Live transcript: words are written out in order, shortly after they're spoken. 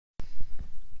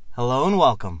Hello and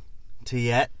welcome to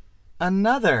yet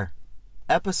another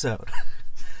episode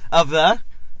of the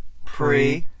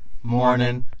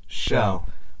Pre-Morning Show.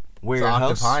 We're your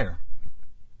hosts.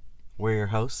 We're your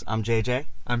hosts. I'm JJ.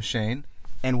 I'm Shane.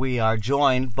 And we are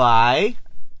joined by...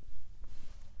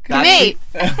 Camille.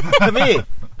 Camille.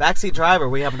 Backseat driver.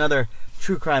 We have another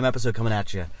true crime episode coming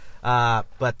at you.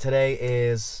 But today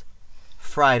is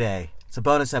Friday. It's a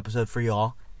bonus episode for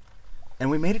y'all.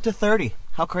 And we made it to 30.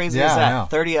 How crazy is that? I know.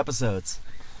 30 episodes.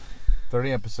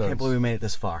 30 episodes. Can't believe we made it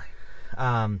this far.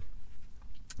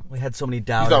 We had so many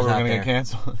doubters You thought we were out going to there. get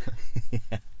canceled?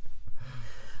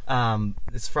 Yeah.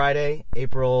 It's Friday,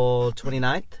 April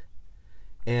 29th.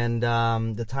 And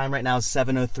the time right now is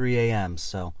 7:03 a.m.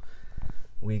 So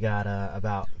we got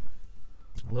about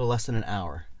a little less than an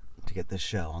hour to get this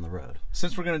show on the road.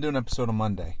 Since we're going to do an episode on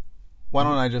Monday, why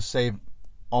don't I just save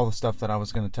all the stuff that I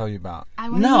was going to tell you about? I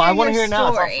want to hear it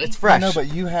now. It's fresh. No,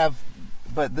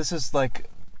 but this is like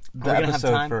the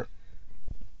episode for...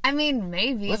 I mean,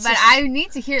 maybe, Let's but just- I need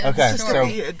to hear the Okay,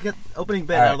 story. so- Get opening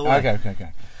bit out of the way.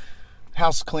 Okay.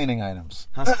 House cleaning items.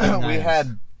 House cleaning we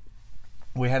items.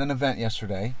 had an event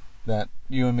yesterday that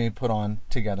you and me put on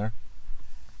together.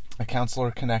 A counselor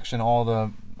connection.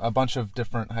 A bunch of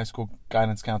different high school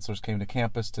guidance counselors came to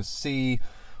campus to see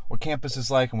what campus is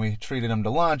like, and we treated them to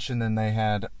lunch, and then they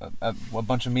had a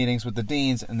bunch of meetings with the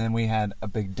deans, and then we had a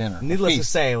big dinner. Needless to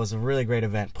say, it was a really great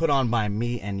event put on by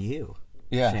me and you.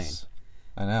 Yes, Shane.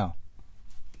 I know.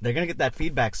 They're going to get that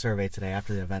feedback survey today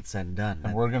after the event's said and done.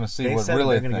 And we're going to see They what said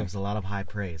really they're going to give thinks. us a lot of high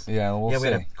praise. Yeah, we'll see.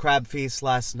 We had a crab feast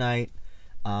last night.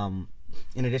 In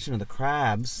addition to the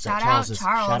crabs, Shout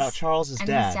out Charles' and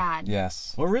dad. his dad.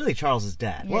 Yes. Well, really, Charles'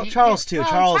 dad. Yeah, Well, Charles too.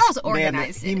 Charles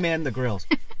organized he manned the grills.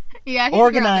 Yeah, he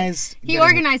Organized. He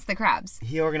organized the crabs.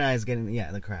 He organized getting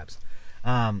the crabs.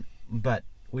 But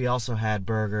we also had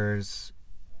burgers,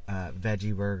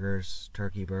 veggie burgers,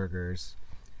 turkey burgers,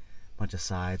 a bunch of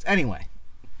sides. Anyway,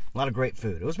 a lot of great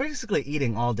food. It was basically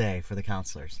eating all day for the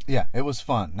counselors. Yeah, it was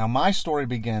fun. Now, my story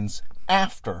begins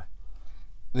after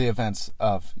the events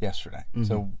of yesterday. Mm-hmm.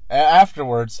 So,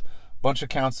 afterwards, a bunch of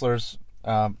counselors,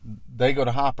 they go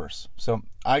to Hoppers. So,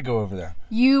 I go over there.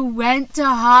 You went to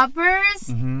Hoppers?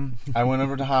 Mm-hmm. I went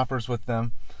over to Hoppers with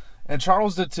them. And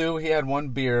Charles did too. He had one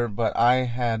beer, but I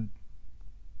had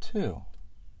two.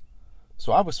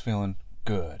 So, I was feeling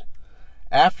good.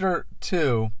 After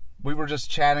two, we were just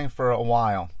chatting for a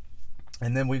while.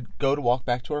 And then we go to walk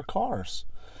back to our cars.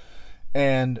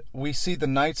 And we see the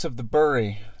Knights of the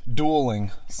Bury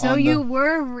dueling. So you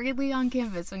were really on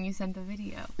campus when you sent the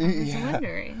video. I was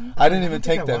wondering. I didn't even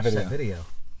take I that watched video. that video.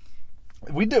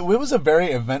 We did. It was a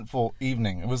very eventful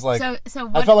evening. It was like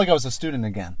So I felt like I was a student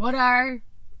again. what are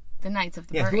the Knights of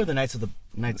the Yeah, Bury? who are the Knights of the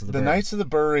The Bury? Knights of the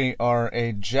Bury are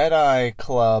a Jedi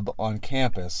club on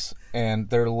campus, and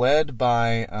they're led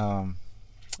by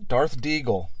Darth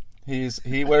Deagle.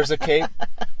 He wears a cape.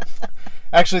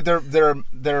 Actually, they're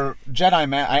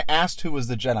Jedi. I asked who was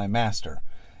the Jedi Master,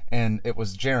 and it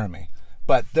was Jeremy.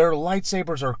 But their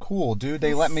lightsabers are cool, dude.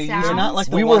 They let me use Sounds them. They're not like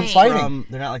the We were ones fighting.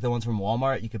 They're not like the ones from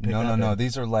Walmart. You could pick up. No.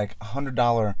 These are like $100.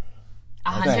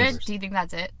 100? Do you think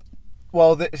that's it?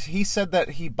 Well, he said that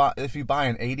if you buy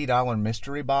an $80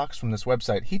 mystery box from this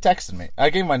website, he texted me. I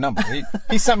gave him my number.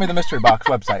 He sent me the mystery box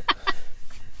website.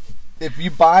 If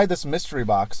you buy this mystery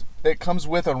box, it comes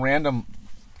with a random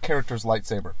character's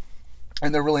lightsaber.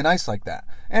 And they're really nice like that.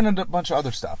 And a bunch of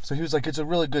other stuff. So he was like, it's a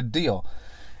really good deal.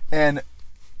 And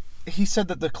he said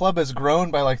that the club has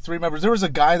grown by like 3 members. There was a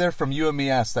guy there from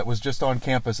UMES that was just on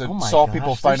campus and saw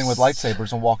people fighting with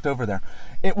lightsabers and walked over there.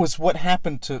 It was what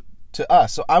happened to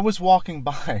us. So I was walking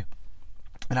by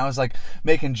and I was like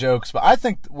making jokes, but I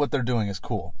think what they're doing is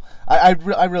cool. I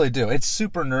really do. It's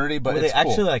super nerdy, but Were it's they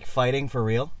actually cool. like fighting for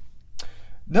real?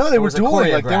 No, they were was it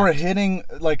dueling. Like they were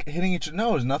choreographed? hitting each.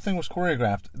 No, nothing was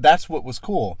choreographed. That's what was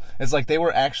cool. It's like they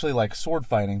were actually like sword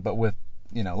fighting, but with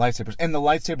lightsabers. And the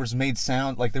lightsabers made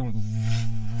sound like they were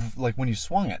like when you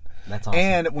swung it. That's awesome.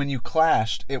 And when you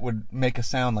clashed, it would make a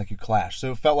sound like you clashed.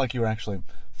 So it felt like you were actually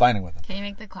fighting with them. Can you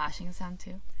make the clashing sound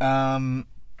too?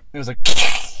 It was like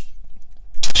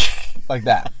like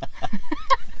that.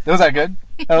 Was that good?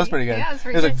 That was pretty good. Yeah, it was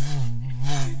pretty It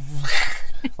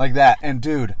was like that. And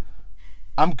dude,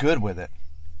 I'm good with it.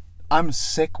 I'm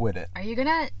sick with it. Are you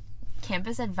gonna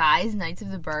campus advise Knights of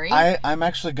the Bury? I'm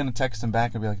actually gonna text him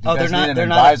back and be like, "Do you Oh, guys need an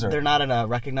advisor?" They're not a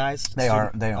recognized. They are.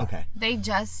 student? They are. Okay. They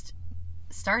just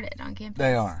started on campus.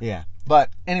 They are. Yeah. But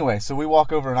anyway, so we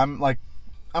walk over, and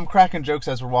I'm cracking jokes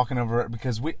as we're walking over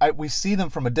because we see them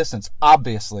from a distance,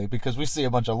 obviously, because we see a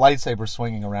bunch of lightsabers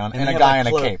swinging around and a he had guy in a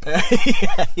cloak. cape.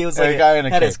 Yeah, he was A like guy in a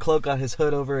had his cape. cloak on his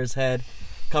hood over his head,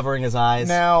 covering his eyes.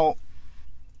 Now,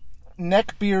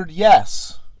 neckbeard,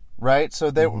 yes. Right? So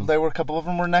they were a couple of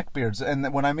them were neckbeards.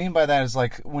 And what I mean by that is,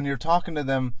 like, when you're talking to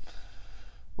them,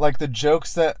 like, the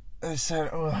jokes that they said,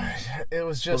 it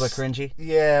was just... Was it cringy?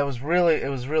 Yeah, it was really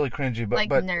cringy. But, Like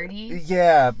nerdy?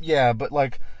 Yeah, but,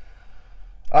 like,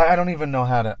 I don't even know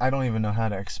how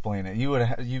to explain it. You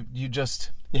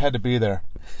had to be there.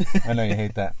 I know you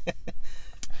hate that.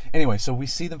 Anyway, so we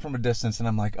see them from a distance, and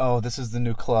I'm like, oh, this is the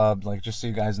new club. Like, just so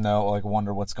you guys know, like,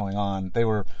 wonder what's going on. They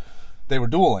were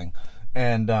dueling,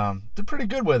 and they're pretty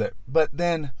good with it. But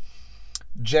then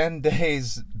Jen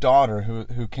Day's daughter,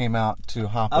 who came out to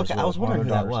Hopper's. Okay, I was wondering who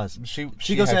that was. She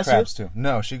goes had to crabs SU? too.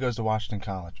 No, she goes to Washington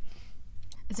College.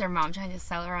 Is her mom trying to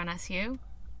sell her on SU?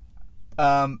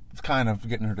 Kind of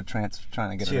getting her to trying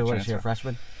to get her to transfer. Is she a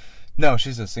freshman? No,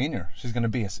 she's a senior. She's gonna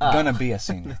be a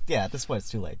senior. Yeah, at this point it's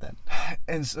too late then.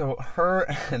 And so her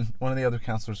and one of the other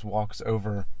counselors walks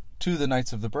over to the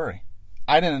Knights of the Bury.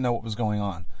 I didn't know what was going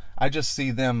on. I just see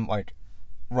them, like,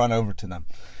 run over to them.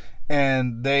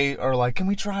 And they are like, can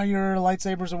we try your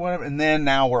lightsabers or whatever? And then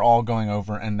now we're all going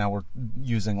over, and now we're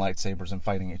using lightsabers and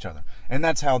fighting each other. And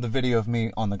that's how the video of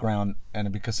me on the ground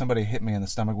ended, because somebody hit me in the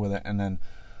stomach with it, and then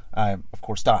I, of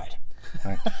course, died.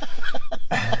 Right?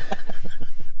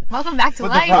 Welcome back to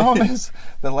But life. the problem is,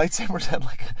 the lightsabers had,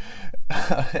 like,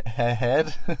 a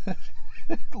head.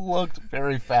 It looked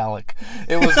very phallic.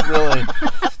 It was really...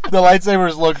 the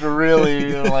lightsabers looked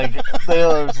really, like... They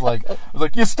was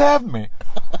like, you stabbed me.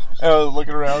 And I was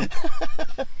looking around.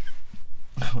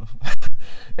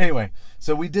 Anyway,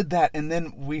 so we did that, and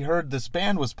then we heard this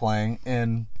band was playing,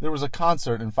 and there was a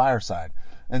concert in Fireside.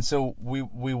 And so we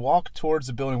walked towards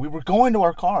the building. We were going to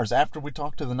our cars after we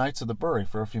talked to the Knights of the Bury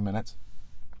for a few minutes.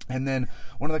 And then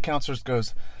one of the counselors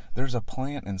goes, there's a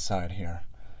plant inside here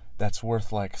that's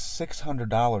worth like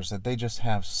 $600 that they just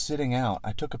have sitting out.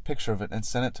 I took a picture of it and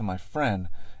sent it to my friend,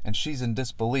 and she's in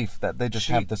disbelief that they just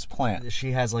have this plant.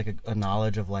 She has like a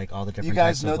knowledge of like all the different. You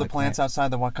guys types know of, the like, plants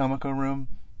outside the Wakamako room?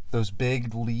 Those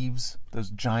big leaves, those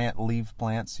giant leaf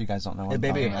plants. You guys don't know what I'm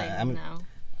talking about. No.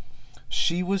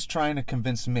 She was trying to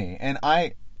convince me, and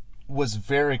I was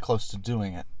very close to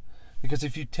doing it. Because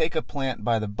if you take a plant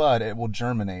by the bud, it will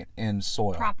germinate in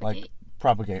soil. Propagate.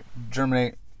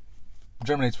 Germinates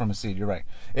from a seed, you're right.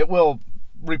 It will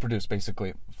reproduce,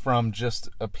 basically, from just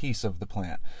a piece of the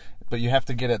plant. But you have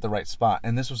to get it at the right spot.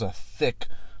 And this was a thick,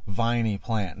 viney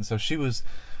plant. And so she was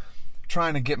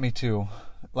trying to get me to,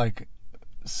 like,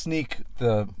 sneak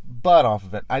the bud off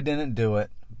of it. I didn't do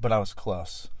it, but I was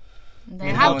close. They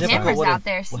have cameras out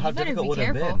there, so how you better difficult be would it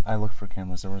have careful. been? I looked for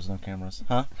cameras. There was no cameras.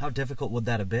 Huh? How difficult would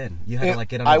that have been? You had to like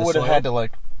get under I the would have soil? had to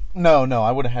like... No,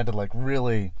 I would have had to like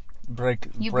really break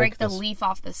the this. leaf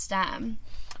off the stem.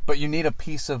 But you need a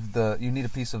piece of the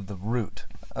root.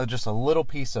 Just a little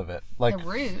piece of it. Like The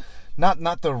root?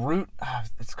 Not the root.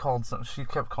 It's called something. She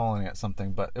kept calling it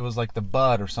something, but it was like the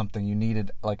bud or something. You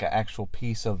needed like an actual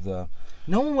piece of the...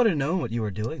 No one would have known what you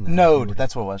were doing. Then. Node.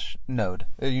 That's what it was. Node.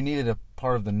 You needed a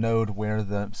part of the node where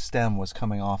the stem was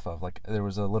coming off of. Like there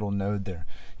was a little node there.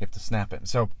 You have to snap it.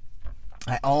 So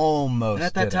I almost And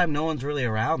at that did time, it. no one's really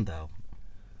around, though.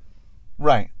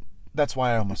 Right. That's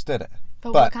why I almost did it.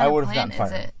 But what kind I of would have plant gotten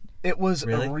is fired. it? It was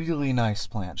Really? a really nice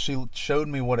plant. She showed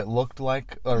me what it looked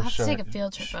like. I'll have to take a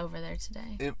field trip over there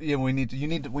today.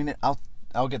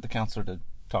 I'll get the counselor to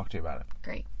talk to you about it.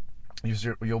 Great.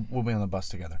 We'll be on the bus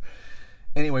together.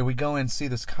 Anyway, we go and see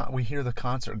this. We hear the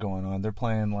concert going on. They're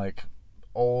playing like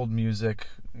old music,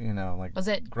 like Was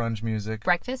it grunge music.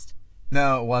 breakfast?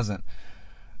 No, it wasn't.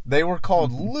 They were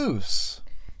called Loose.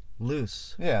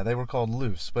 Loose. Yeah, they were called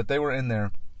Loose, but they were in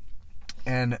there,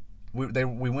 and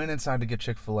we went inside to get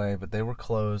Chick-fil-A, but they were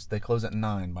closed. They close at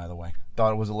 9, by the way.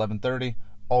 Thought it was 11:30.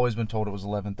 Always been told it was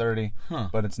 11:30,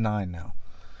 but it's 9 now.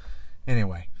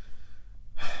 Anyway,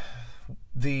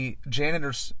 the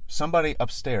janitors, somebody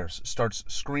upstairs starts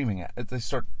screaming they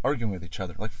start arguing with each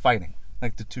other, like fighting,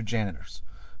 like the two janitors,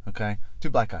 okay? Two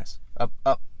black guys up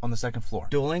on the second floor.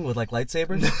 Dueling with like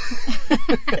lightsabers?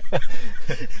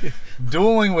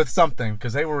 Dueling with something,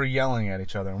 because they were yelling at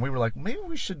each other, and we were like, maybe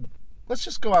let's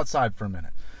just go outside for a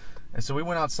minute. And so we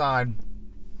went outside,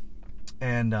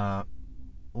 and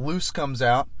Luce comes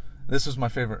out. This was my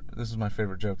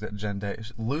favorite joke that Jen Day.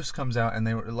 Luce comes out, and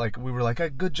we were like, hey,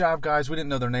 good job, guys. We didn't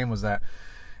know their name was that.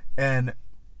 And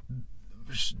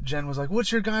Jen was like,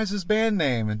 what's your guys' band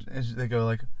name? And they go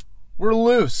like, we're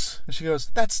Loose. And she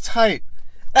goes, that's tight.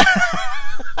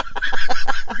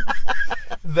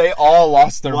 They all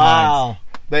lost their minds.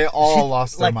 They all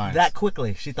lost their minds. That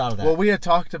quickly, she thought of that. Well, we had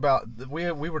talked about, we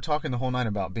were talking the whole night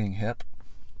about being hip.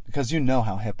 Because you know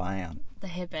how hip I am. The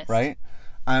hippest. Right?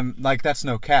 I'm like, that's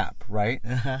no cap, right?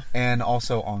 Uh-huh. And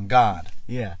also on God.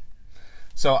 Yeah.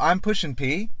 So I'm pushing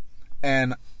P,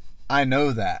 and I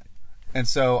know that. And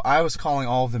so I was calling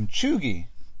all of them chuggy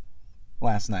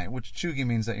last night, which chuggy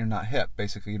means that you're not hip.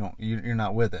 Basically, you're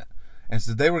not with it. And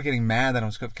so they were getting mad that I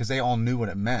was because they all knew what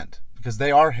it meant, because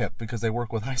they are hip, because they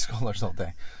work with high schoolers all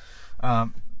day.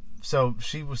 So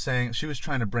she was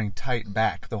trying to bring tight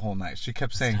back the whole night. She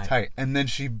kept saying tight, and then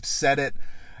she said it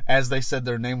as they said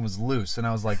their name was loose, and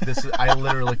I was like, I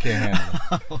literally can't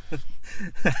handle it.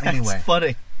 Anyway,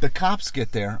 funny. The cops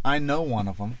get there. I know one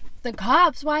of them. The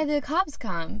cops? Why did the cops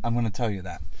come? I'm going to tell you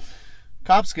that.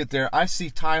 Cops get there. I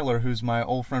see Tyler, who's my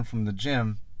old friend from the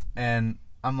gym, and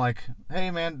I'm like,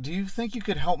 hey, man, do you think you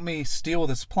could help me steal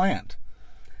this plant?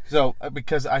 So,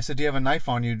 because I said, do you have a knife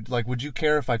on you? Like, would you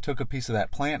care if I took a piece of that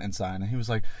plant inside? And he was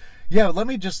like, yeah, let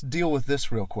me just deal with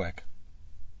this real quick.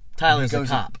 Tyler's a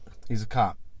cop. He's a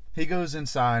cop. He goes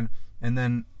inside, and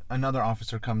then another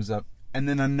officer comes up, and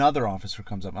then another officer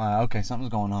comes up. Okay,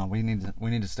 something's going on. We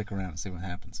need to stick around and see what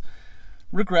happens.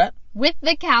 Regret. With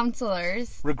the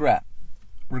counselors. Regret.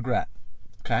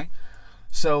 Okay?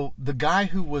 So the guy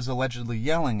who was allegedly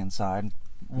yelling inside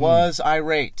was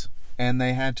irate, and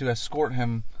they had to escort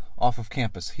him off of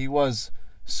campus. He was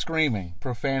screaming,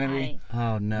 profanity,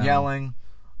 oh no, yelling,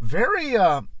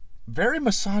 very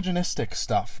misogynistic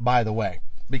stuff, by the way,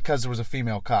 because there was a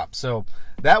female cop. So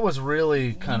that was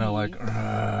really kind of like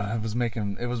it was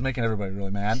making everybody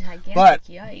really mad. Gigantic, but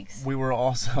yikes. We were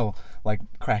also like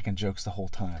cracking jokes the whole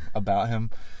time about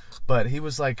him. But he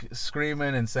was like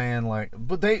screaming and saying like,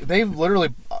 but they literally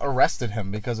arrested him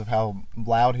because of how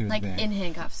loud he was like being. in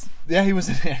handcuffs. Yeah, he was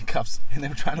in handcuffs, and they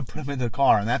were trying to put him in the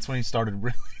car, and that's when he started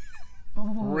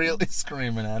really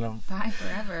screaming at him. Bye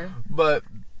forever. But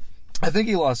I think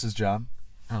he lost his job.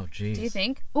 Oh, jeez. Do you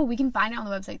think? Oh, we can find it on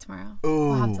the website tomorrow. Ooh.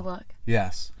 We'll have to look.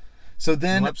 Yes. So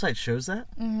then The website shows that?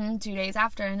 2 days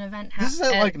after an event This is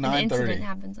at like an 9:30. incident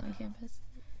happens on campus.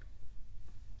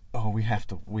 Oh, we have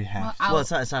to. Well,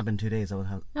 it's not been 2 days.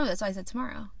 No, that's why I said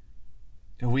tomorrow.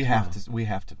 We have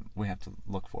to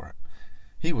look for it.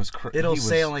 He was crazy. It'll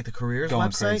say on like the careers going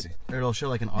website, crazy. or it'll show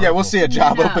like an article. Yeah, we'll see a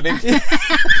job No. opening.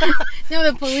 No,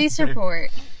 the police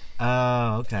report.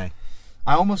 Oh, okay.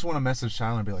 I almost want to message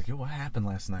Tyler and be like, yo, what happened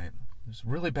last night? It was a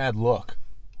really bad look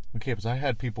on campus. I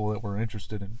had people that were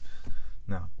interested in.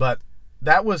 No, but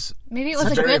that was. Maybe it was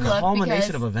Such a a good look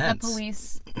culmination because of events. the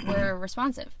police were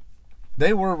responsive.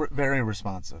 They were very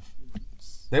responsive.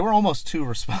 They were almost too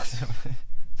responsive.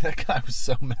 That guy was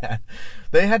so mad.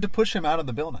 They had to push him out of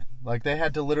the building. Like they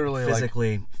had to literally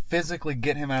physically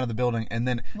get him out of the building, and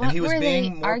then What and he was were being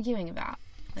they more, arguing about?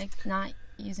 Like not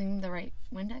using the right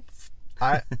Windex?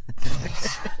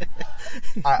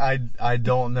 I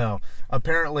don't know.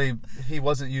 Apparently he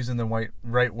wasn't using the right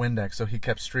Windex, so he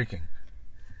kept streaking.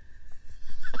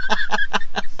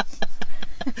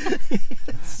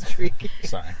 Streaking.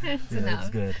 Sorry. It's Yeah, enough. that's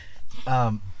good.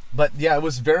 But yeah, it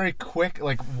was very quick,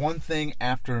 like one thing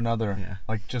after another, Yeah.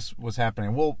 like just was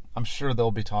happening. Well, I'm sure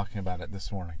they'll be talking about it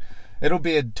this morning. It'll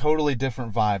be a totally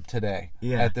different vibe today.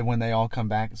 Yeah. When they all come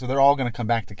back. So they're all going to come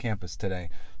back to campus today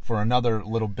for another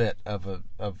little bit of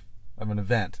an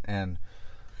event. And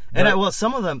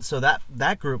some of them. So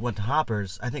that group went to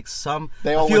Hoppers. I think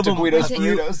they all went to Guido's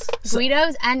Burritos.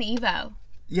 Guido's and Evo.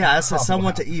 Yeah, so some wow.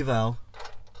 went to Evo,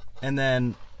 and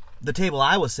then the table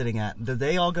I was sitting at. Did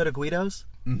they all go to Guido's?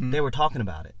 Mm-hmm. They were talking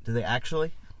about it. Did they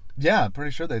actually? Yeah, I'm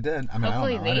pretty sure they did. I mean,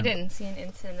 Hopefully I don't know. they didn't see an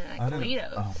incident at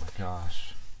Guido's. Oh my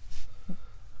gosh.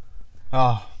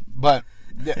 Oh, but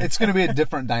it's going to be a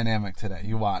different dynamic today.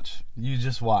 You watch. You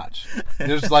just watch.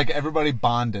 There's like everybody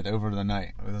bonded over the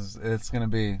night. Today's going to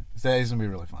be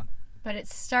really fun. But it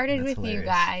started That's with hilarious. you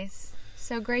guys.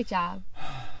 So great job.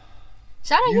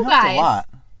 Shout out you helped guys. a lot.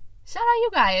 Shout out you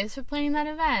guys for planning that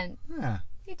event. Yeah.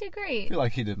 You did I great. feel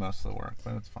like he did most of the work,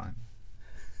 but it's fine.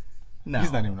 No.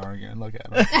 He's not even arguing. Look at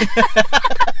him.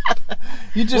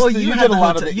 you did a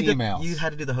lot of the emails. You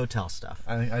had to do the hotel stuff.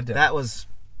 I did. That was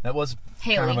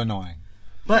Haley. kind of annoying.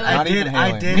 But Not even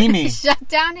Haley. I did. Mimi. Shut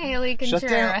down Haley Shut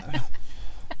Contreras.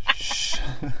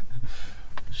 down.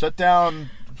 Shut down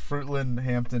Fruitland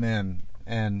Hampton Inn,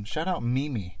 and shout out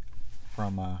Mimi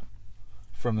from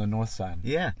the north side.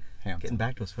 Yeah. Hampton. Getting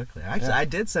back to us quickly. Actually, I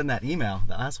did send that email,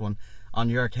 the last one,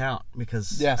 on your account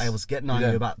because Yes, I was getting you on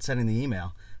did. you about sending the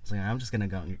email. I was like, I'm just gonna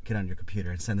get on your computer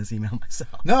and send this email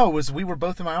myself. No, we were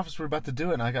both in my office. We were about to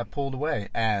do it, and I got pulled away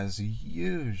as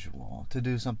usual to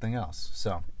do something else.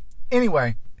 So,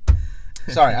 anyway,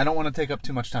 sorry, I don't want to take up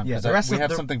too much time because we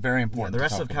have something very important. Yeah, the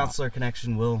rest to of talk about. Counselor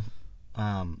Connection will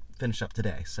finish up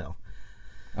today. So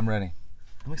I'm ready.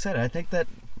 I'm excited. I think that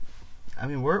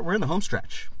we're in the home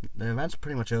stretch. The event's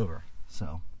pretty much over.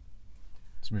 So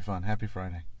It's gonna be fun. Happy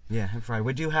Friday. Yeah, and Friday.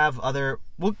 We do have other.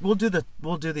 We'll do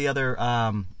the other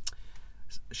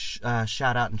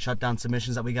shout out and shutdown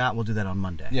submissions that we got. We'll do that on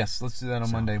Monday. Yes, let's do that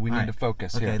on Monday. We need to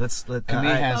focus Okay, here.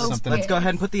 Camille has something. Let's go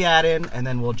ahead and put the ad in, and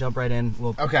then we'll jump right in.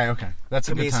 Okay. That's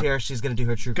a good Camille's time. here. She's gonna do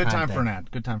her true Good crime time thing. for an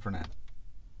ad. Good time for an ad.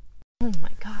 Oh my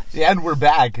gosh. Yeah, and we're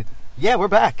back. Yeah, we're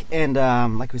back, and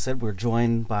like we said, we're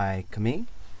joined by Camille,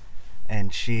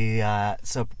 and she.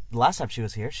 So the last time she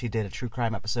was here, she did a true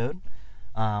crime episode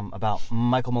about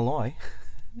Michael Malloy.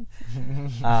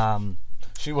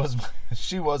 She was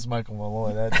Michael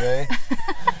Malloy that day.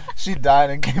 She died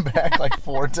and came back like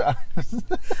 4 times.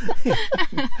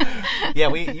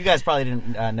 Yeah, you guys probably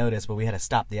didn't notice, but we had to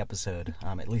stop the episode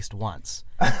at least once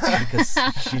because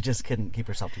she just couldn't keep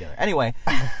herself together. Anyway,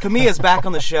 Camille is back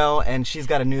on the show, and she's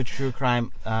got a new true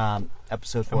crime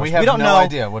episode for us. We have don't no know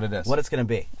idea what it is. what it's going to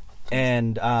be.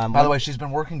 And by the way, she's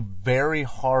been working very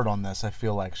hard on this. I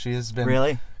feel like she has been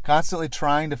really constantly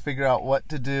trying to figure out what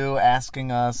to do,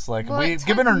 asking us. Like Well, we've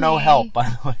given her no help, by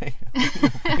the way.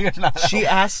 We are not she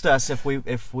asked us if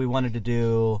we wanted to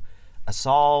do a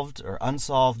solved or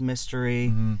unsolved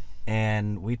mystery,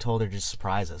 and we told her to just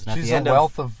surprise us. And She's at the end a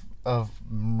wealth of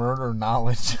murder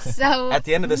knowledge. So at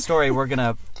the end of the story,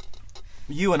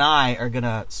 you and I are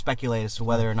gonna speculate as to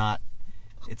whether or not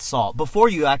it's solved. Before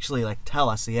you actually tell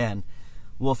us the end,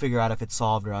 we'll figure out if it's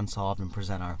solved or unsolved and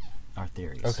present our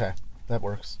theories. Okay, that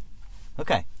works.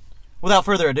 Okay. Without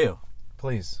further ado,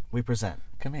 Please, we present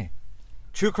Camille.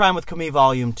 True Crime with Camille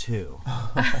Volume 2.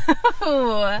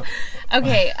 Ooh.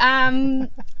 Okay,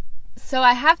 so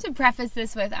I have to preface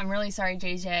this with, I'm really sorry,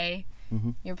 JJ.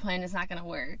 Your plan is not going to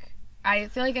work. I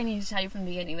feel like I need to tell you from the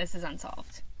beginning, this is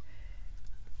unsolved.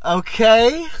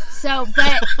 Okay. So,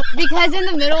 but because in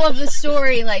the middle of the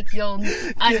story, you'll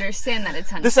understand that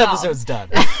it's unsolved. This episode's done.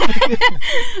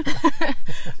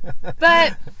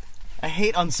 But I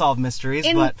hate unsolved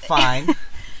mysteries, but fine.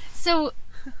 so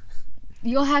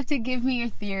you'll have to give me your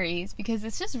theories because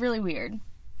it's just really weird.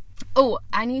 Oh,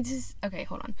 I need to... Okay,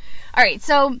 hold on. All right,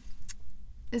 so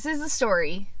this is the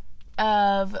story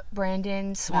of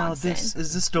Brandon Swanson. Now, this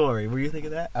is the story. Were you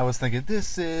thinking that? I was thinking,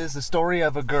 this is the story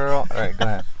of a girl. All right, go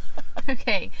ahead.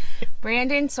 Okay,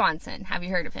 Brandon Swanson. Have you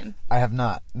heard of him? I have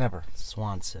not. Never.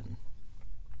 Swanson.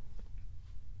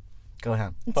 Go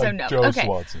ahead. So no. Joe Okay.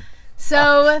 Swanson.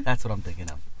 So That's what I'm thinking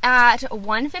of. at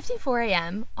 1:54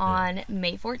 a.m. on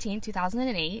May 14,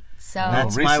 2008. So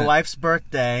That's my recent. wife's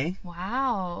birthday.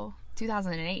 wow,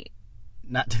 2008.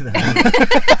 Not to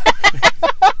that.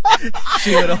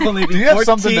 She would only be Do you have 14.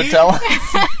 something to tell us?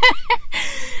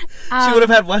 She would have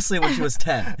had Wesley when she was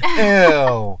 10. Ew.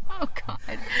 Oh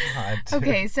God. God.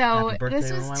 Okay, so Happy birthday this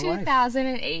to was my wife.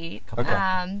 2008.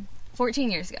 Okay.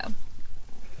 14 years ago.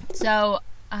 So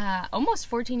almost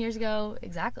 14 years ago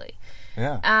exactly.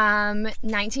 Yeah.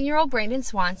 19-year-old Brandon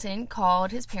Swanson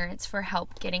called his parents for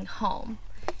help getting home.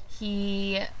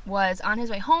 He was on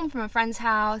his way home from a friend's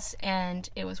house, and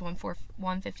it was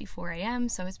 1:54 a.m.,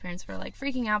 so his parents were,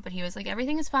 freaking out, but he was like,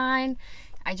 everything is fine.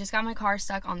 I just got my car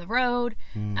stuck on the road.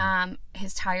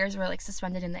 His tires were,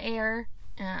 suspended in the air.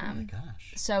 Oh my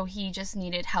gosh. So he just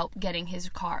needed help getting his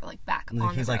car, back on the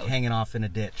road. He's, hanging off in a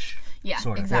ditch. Yeah,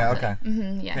 sort of. exactly. Yeah,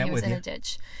 okay. Yeah, I'm he was with in you. a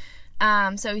ditch.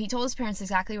 So he told his parents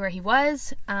exactly where he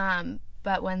was,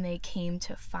 but when they came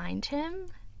to find him,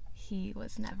 he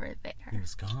was never He there.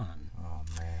 was gone. Oh,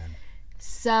 man.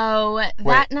 So that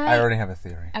Wait, night... I already have a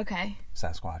theory. Okay.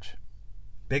 Sasquatch.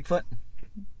 Bigfoot?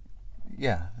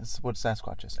 Yeah, that's what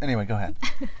Sasquatch is. Anyway, go ahead.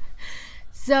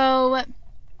 So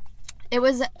it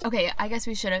was... Okay, I guess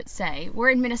we should say, we're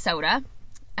in Minnesota,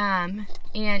 and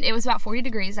it was about 40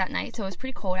 degrees that night, so it was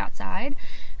pretty cold outside.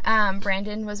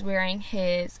 Brandon was wearing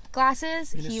his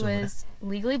glasses. He Minnesota. was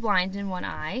legally blind in one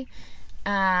eye.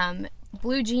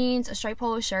 Blue jeans, a striped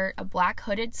polo shirt, a black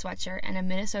hooded sweatshirt, and a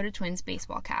Minnesota Twins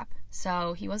baseball cap.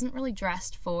 So he wasn't really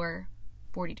dressed for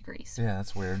 40 degrees. Yeah,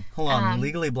 that's weird. Hold on.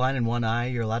 Legally blind in one eye,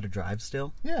 you're allowed to drive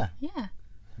still? Yeah. Yeah.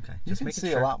 Okay. You Just can making see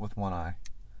sure. a lot with one eye.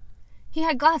 He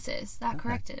had glasses. That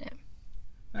corrected it.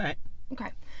 All right.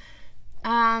 Okay.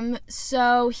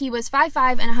 So he was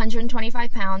 5'5" and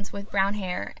 125 pounds with brown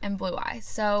hair and blue eyes.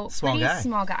 So Small pretty guy.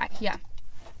 small guy. Yeah.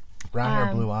 Brown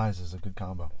hair, blue eyes is a good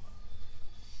combo.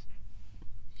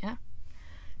 Yeah.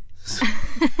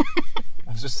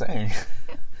 I was just saying.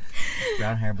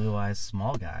 Brown hair, blue eyes,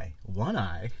 small guy. One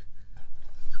eye.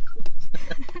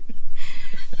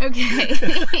 Okay.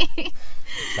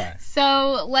 Sorry.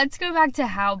 So let's go back to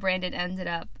how Brandon ended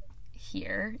up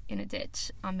here in a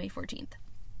ditch on May 14th.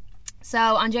 So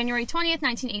on January 20th,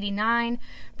 1989,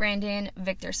 Brandon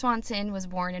Victor Swanson was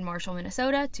born in Marshall,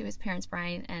 Minnesota to his parents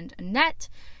Brian and Annette.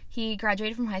 He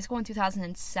graduated from high school in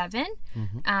 2007,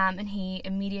 and he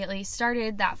immediately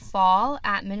started that fall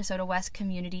at Minnesota West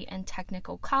Community and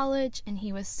Technical College, and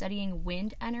he was studying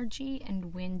wind energy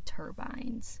and wind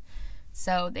turbines.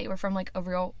 So they were from like a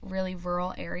really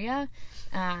rural area.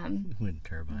 Wind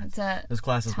turbines. It's Those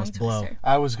classes must blow.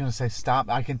 I was gonna say stop.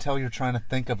 I can tell you're trying to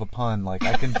think of a pun. Like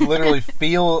I can literally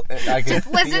feel.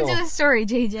 Just listen to the story,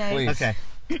 JJ. Please. Okay.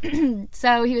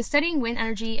 So he was studying wind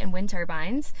energy and wind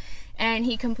turbines, and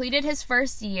he completed his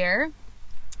first year.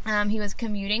 He was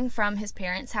commuting from his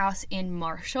parents' house in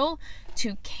Marshall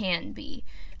to Canby.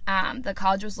 The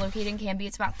college was located in Canby.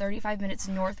 It's about 35 minutes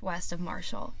northwest of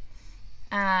Marshall.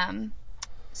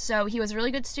 So he was a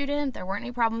really good student. There weren't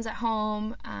any problems at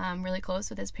home, really close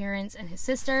with his parents and his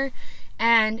sister.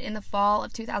 And in the fall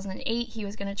of 2008, he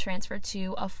was going to transfer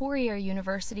to a 4-year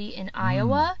university in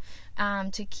Iowa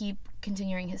to keep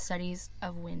continuing his studies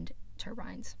of wind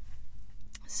turbines.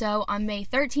 So on May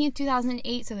 13th,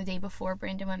 2008, so the day before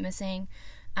Brandon went missing,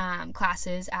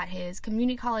 classes at his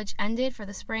community college ended for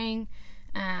the spring.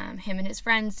 Him and his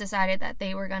friends decided that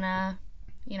they were going to,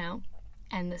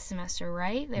 end the semester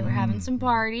right. They were having some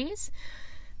parties.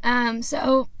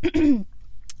 So I'm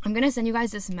going to send you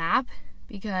guys this map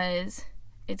because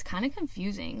it's kind of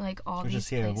confusing, like all these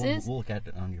places. We'll look at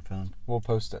it on your phone. We'll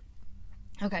post it.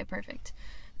 Okay, perfect.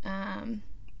 Let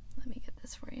me get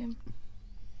this for you.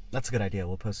 That's a good idea.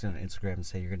 We'll post it on Instagram and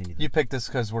say you're going to need You picked this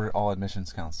because we're all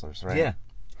admissions counselors, right? Yeah.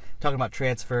 Talking about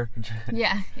transfer.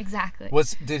 Yeah, exactly.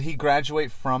 Did he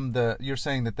graduate from you're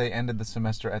saying that they ended the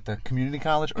semester at the community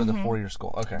college or the 4-year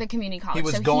school? Okay. The community college. He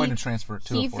was going to transfer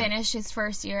to a 4-year. He finished his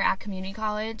first year at community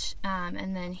college,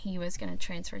 and then he was going to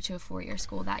transfer to a 4-year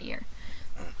school that year.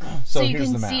 So you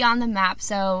can see on the map,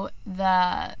 so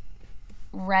the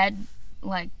red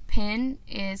pin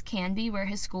is Canby, where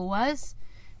his school was.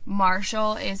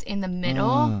 Marshall is in the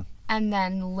middle, and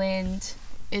then Lind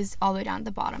is all the way down at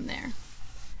the bottom there.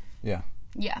 Yeah.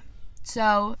 Yeah.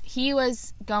 So he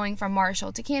was going from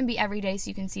Marshall to Canby every day, so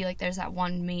you can see there's that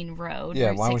one main road. Yeah,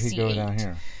 Route why would he 68. go down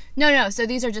here? No, so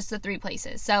these are just the 3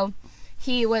 places. So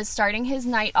he was starting his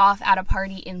night off at a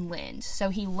party in Lind. So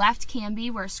he left Canby,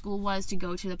 where school was, to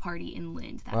go to the party in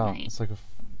Lind that night. It's like a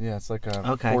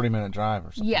 40-minute drive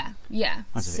or something. Yeah.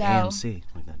 That's an AMC,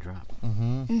 like that drop.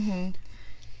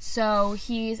 So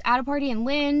he's at a party in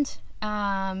Lind,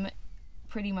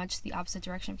 pretty much the opposite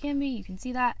direction of Canby. You can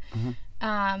see that.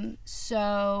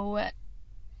 So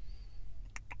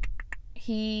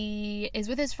he is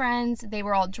with his friends. They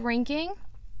were all drinking,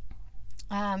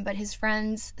 but his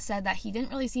friends said that he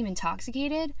didn't really seem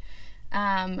intoxicated.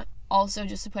 Also,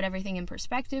 just to put everything in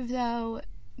perspective, though,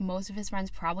 most of his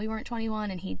friends probably weren't 21,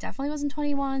 and he definitely wasn't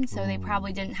 21, so they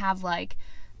probably didn't have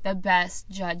the best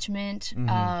judgment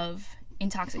of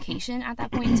intoxication at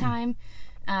that point in time.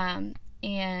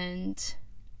 And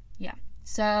yeah,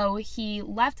 so he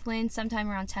left Lind sometime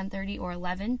around 10:30 or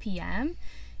 11 p.m.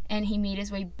 and he made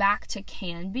his way back to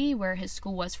Canby, where his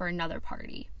school was, for another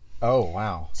party. Oh,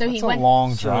 wow. So That's he went a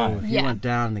long drive. So he went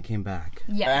down and they came back.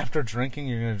 Yeah. After drinking,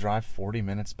 you're going to drive 40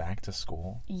 minutes back to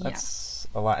school? Yeah. That's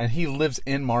a lot. And he lives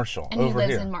in Marshall, And over he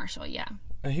lives here. in Marshall, yeah.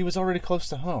 And he was already close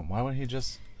to home. Why would he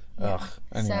just... Yeah. Ugh.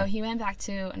 Anyway. So he went back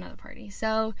to another party.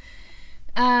 So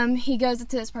he goes to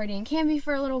this party in Canby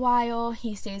for a little while.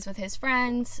 He stays with his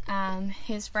friends.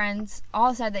 His friends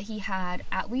all said that he had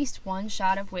at least 1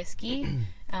 shot of whiskey.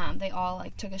 They all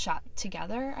took a shot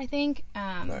together, I think.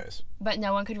 Nice. But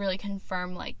no one could really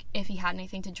confirm if he had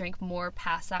anything to drink more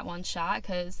past that 1 shot,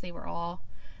 because they were all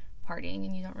partying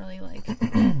and you don't really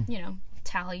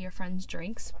tally your friends'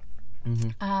 drinks.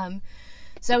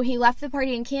 So he left the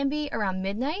party in Canby around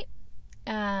midnight,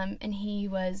 and he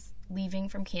was leaving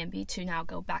from Canby to now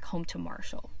go back home to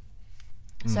Marshall.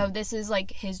 So this is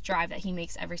his drive that he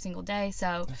makes every single day.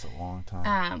 So that's a long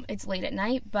time. It's late at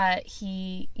night, but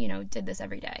he, did this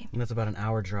every day. And that's about an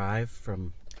hour drive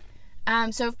from...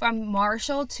 So from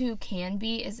Marshall to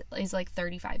Canby is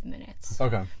 35 minutes.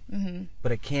 Okay.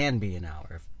 But it can be an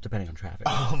hour, depending on traffic.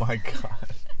 Oh, my God.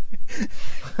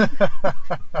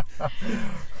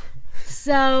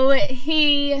 So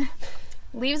he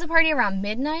leaves the party around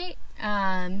midnight,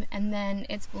 and then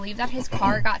it's believed that his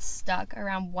car got stuck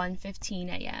around 1:15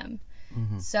 a.m.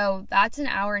 So that's an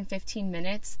hour and 15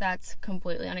 minutes that's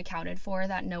completely unaccounted for,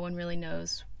 that no one really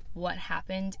knows what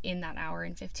happened in that hour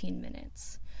and 15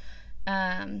 minutes.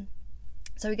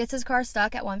 So he gets his car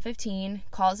stuck at 1:15,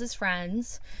 calls his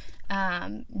friends.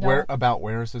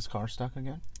 Where is his car stuck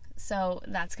again? So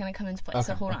that's going to come into play. Okay,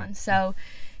 So hold on. So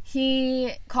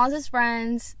he calls his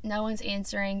friends. No one's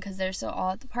answering because they're still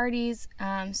all at the parties.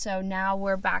 So now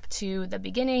we're back to the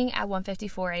beginning at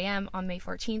 1:54 a.m. on May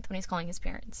 14th when he's calling his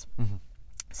parents.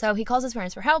 So he calls his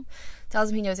parents for help, tells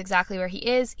them he knows exactly where he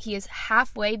is. He is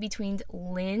halfway between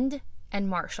Lind and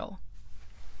Marshall.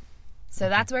 So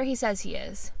that's where he says he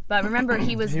is. But remember,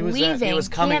 he was leaving. He was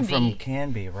coming Canby. from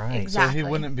Canby, right? Exactly. So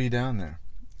he wouldn't be down there.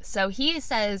 So he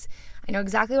says, I know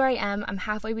exactly where I am. I'm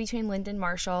halfway between Lind and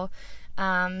Marshall.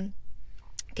 Can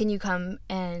you come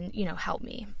and, help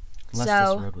me? Unless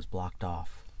this road was blocked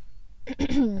off.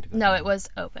 No, it was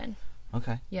open.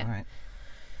 Okay. Yeah. All right.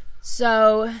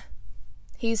 So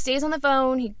he stays on the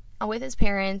phone with his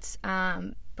parents.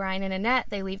 Brian and Annette,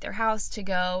 they leave their house to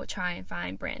go try and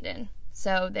find Brandon.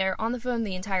 So they're on the phone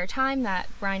the entire time that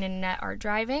Brian and Annette are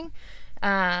driving.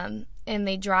 And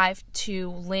they drive to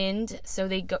Lind. So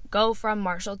they go from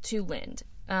Marshall to Lind.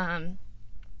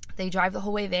 They drive the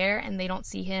whole way there and they don't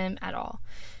see him at all.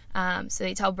 So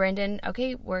they tell Brandon,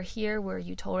 okay, we're here where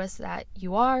you told us that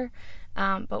you are,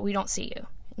 but we don't see you.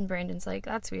 And Brandon's like,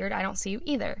 that's weird. I don't see you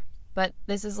either. But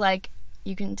this is like,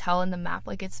 you can tell in the map,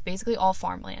 like it's basically all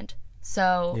farmland.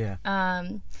 So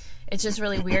it's just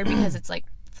really weird because it's like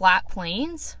flat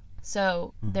plains.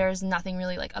 So there's nothing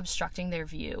really like obstructing their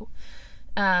view.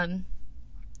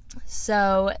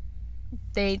 So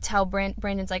they tell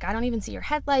Brandon's like, I don't even see your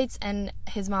headlights. And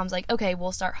his mom's like, okay,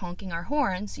 we'll start honking our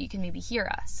horns so you can maybe hear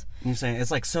us. You're saying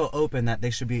it's like so open that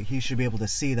he should be able to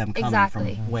see them coming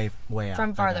Exactly. from way out.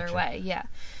 From farther away, yeah.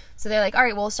 So they're like, all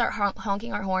right, we'll start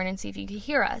honking our horn and see if you can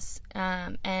hear us.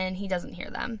 And he doesn't hear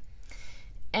them.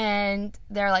 And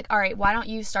they're like, all right, why don't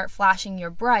you start flashing your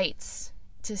brights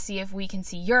to see if we can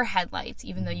see your headlights,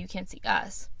 even though you can't see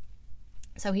us.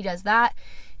 So he does that.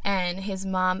 And his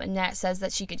mom, Annette, says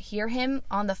that she could hear him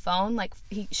on the phone. Like,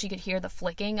 she could hear the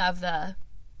flicking of the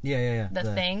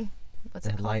thing. What's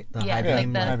it called? Light, the yeah, high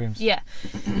beam. high beams. Yeah.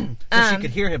 So she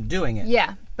could hear him doing it.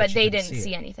 Yeah, but she they couldn't didn't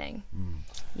see it. anything.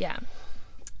 Yeah.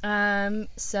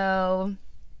 So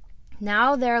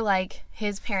now they're like,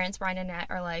 his parents, Brian and Annette,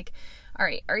 are like, all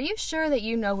right, are you sure that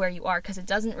you know where you are? Because it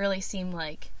doesn't really seem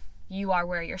like you are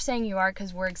where you're saying you are,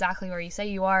 because we're exactly where you say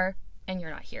you are, and you're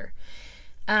not here.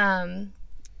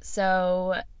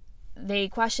 So they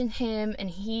question him,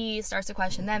 and he starts to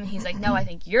question them, and he's like, no, I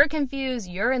think you're confused.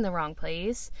 You're in the wrong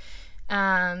place.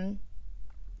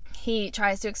 He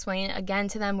tries to explain again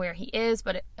to them where he is,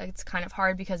 but it's kind of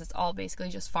hard because it's all basically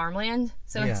just farmland.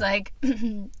 So it's like,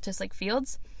 just like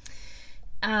fields.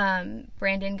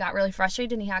 Brandon got really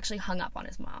frustrated, and he actually hung up on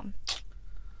his mom.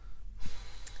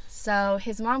 So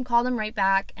his mom called him right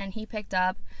back, and he picked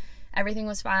up. Everything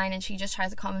was fine, and she just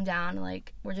tries to calm him down.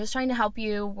 Like, we're just trying to help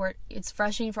you. It's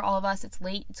frustrating for all of us. It's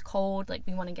late. It's cold. Like,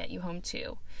 we want to get you home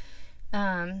too.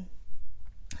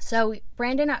 So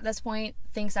Brandon at this point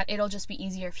thinks that it'll just be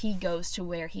easier if he goes to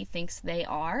where he thinks they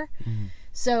are. Mm-hmm.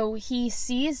 So he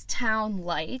sees town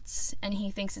lights, and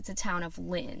he thinks it's a town of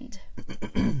Lind.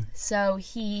 So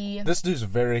This dude's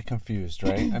very confused,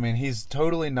 right? I mean, he's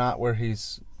totally not where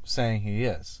he's saying he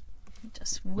is.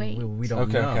 Just wait. We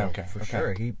don't know for Okay.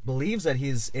 sure. He believes that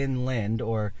he's in Lind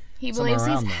or he somewhere believes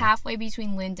he's around there. halfway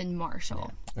between Lind and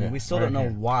Marshall. Yeah. And we still don't know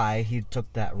why he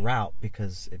took that route,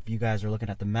 because if you guys are looking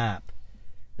at the map,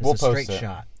 it's a straight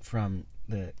shot from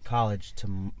the college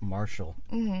to Marshall.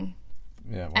 Mm-hmm.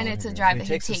 Yeah, and it's a drive that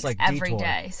he takes every detour.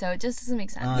 day, so it just doesn't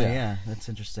make sense. Yeah, that's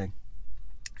interesting.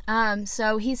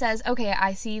 So he says, okay,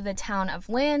 I see the town of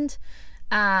Lind.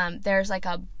 There's like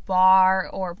a bar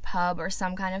or pub or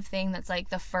some kind of thing that's like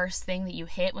the first thing that you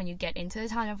hit when you get into the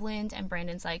town of Lind. And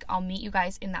Brandon's like, I'll meet you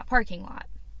guys in that parking lot.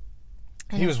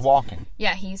 And he was walking.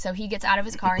 Yeah, so he gets out of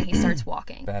his car and he starts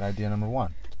walking. Bad idea number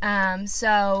one.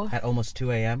 So at almost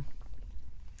 2 a.m.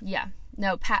 Yeah,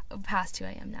 no, past 2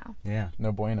 a.m. now. Yeah,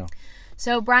 no bueno.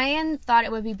 So Brian thought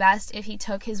it would be best if he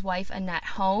took his wife Annette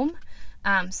home.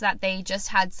 So that they just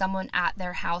had someone at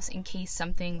their house in case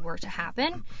something were to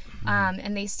happen.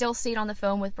 And they still stayed on the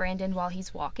phone with Brandon while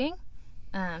he's walking.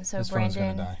 So his phone's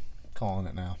gonna die. Calling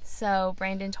it now. So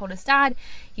Brandon told his dad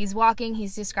he's walking,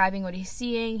 he's describing what he's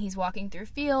seeing. He's walking through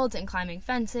fields and climbing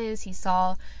fences. He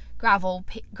saw gravel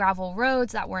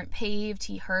roads that weren't paved.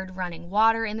 He heard running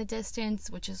water in the distance,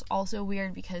 which is also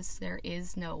weird because there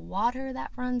is no water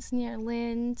that runs near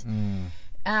Lind.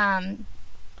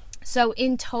 So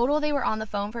in total, they were on the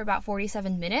phone for about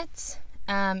 47 minutes.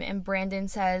 And Brandon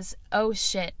says, oh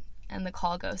shit. And the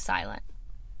call goes silent.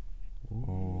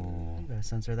 Ooh. You gotta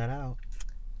censor that out.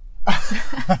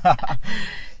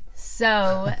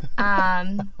 So,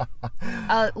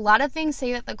 a lot of things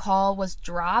say that the call was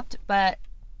dropped, but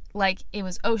like it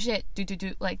was, oh shit,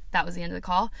 like that was the end of the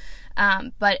call.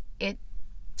 But it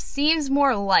seems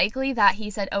more likely that he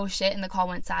said oh shit and the call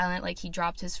went silent, like he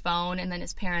dropped his phone and then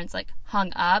his parents like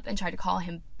hung up and tried to call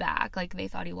him back, like they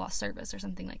thought he lost service or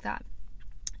something like that.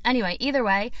 Anyway, either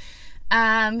way,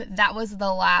 That was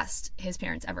the last his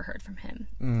parents ever heard from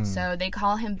him. So they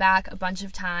call him back a bunch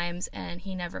of times, and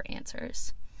he never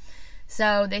answers.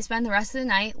 So they spend the rest of the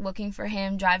night looking for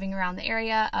him, driving around the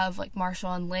area of, like,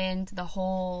 Marshall and Lind, the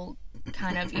whole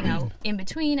kind of, you know, in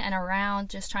between and around,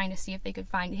 just trying to see if they could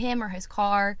find him or his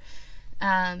car.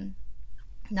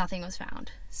 Nothing was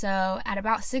found. So at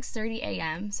about 6:30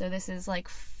 a.m., so this is like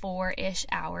 4-ish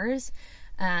hours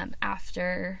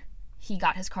after he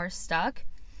got his car stuck,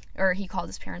 or he called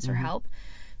his parents for help.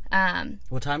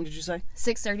 What time did you say?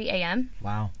 6:30 a.m.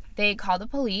 Wow. They called the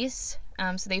police.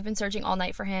 So they've been searching all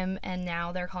night for him, and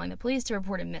now they're calling the police to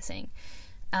report him missing.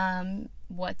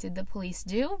 What did the police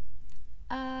do?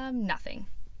 Nothing.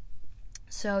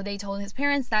 So they told his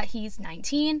parents that he's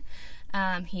 19.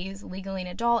 He's legally an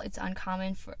adult. It's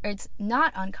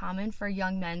not uncommon for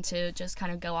young men to just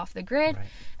kind of go off the grid. Right.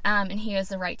 And he has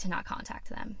the right to not contact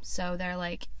them. So they're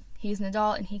like, he's an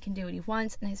adult and he can do what he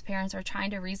wants. And his parents are trying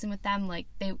to reason with them, like,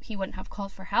 he wouldn't have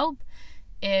called for help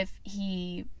if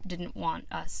he didn't want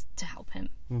us to help him,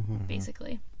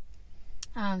 basically.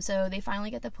 So they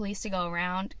finally get the police to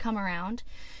come around,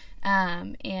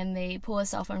 and they pull his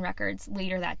cell phone records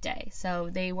later that day.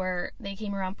 So they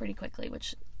came around pretty quickly,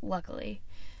 which luckily.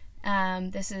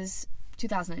 This is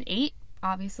 2008,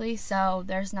 obviously, so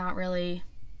there's not really,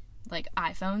 like,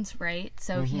 iPhones, right?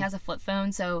 So he has a flip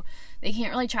phone, so they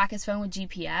can't really track his phone with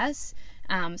GPS.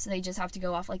 So they just have to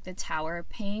go off, like, the tower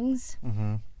pings.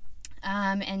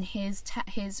 And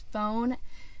his phone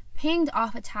pinged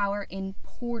off a tower in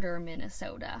Porter,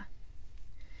 Minnesota.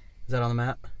 Is that on the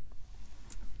map?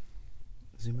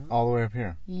 Zoom out. All the way up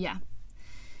here. Yeah.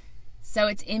 So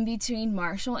it's in between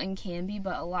Marshall and Canby,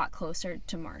 but a lot closer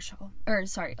to Marshall. Or,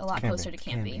 sorry, a lot closer to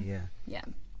Canby. Yeah.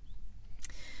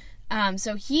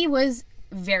 So he was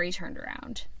very turned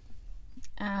around.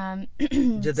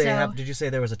 Did you say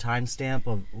there was a timestamp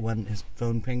of when his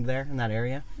phone pinged there in that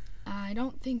area? I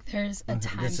don't think there's a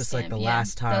timestamp. It's just like the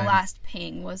last time. The last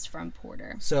ping was from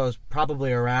Porter. So it was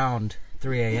probably around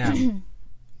 3 a.m.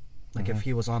 Like if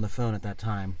he was on the phone at that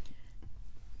time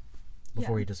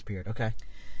before he disappeared. Okay.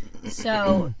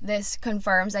 So this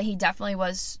confirms that he definitely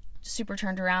was super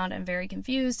turned around and very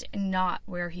confused, and not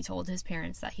where he told his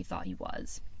parents that he thought he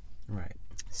was. Right.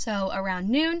 So around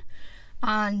noon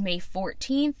on May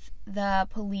 14th, the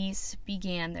police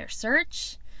began their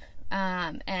search.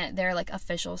 And their, like,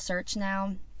 official search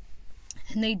now.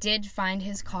 And they did find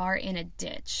his car in a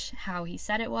ditch, how he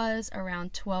said it was,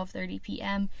 around 12:30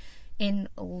 p.m. in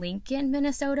Lincoln,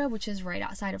 Minnesota, which is right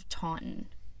outside of Taunton.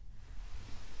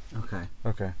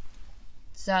 Okay.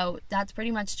 So that's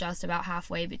pretty much just about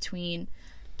halfway between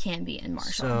Canby and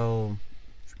Marshall. So,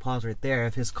 pause right there.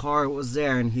 If his car was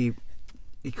there and he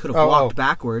could have walked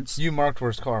backwards. You marked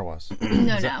where his car was.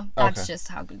 No. That's okay. just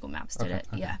how Google Maps did it.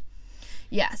 Okay.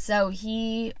 Yeah, so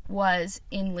he was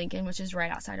in Lincoln, which is right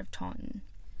outside of Taunton.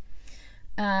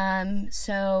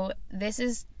 So this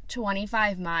is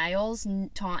 25 miles.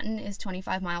 Taunton is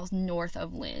 25 miles north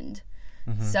of Lind.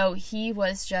 So he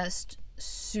was just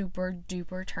super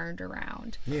duper turned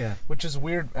around. Yeah. Which is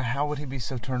weird. How would he be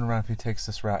so turned around if he takes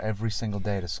this route every single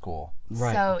day to school?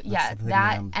 Right. So,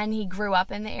 yeah, and he grew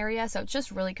up in the area, so it's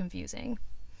just really confusing.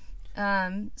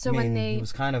 When he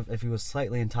was kind of, if he was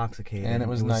slightly intoxicated, and it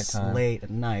was nighttime, late at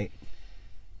night.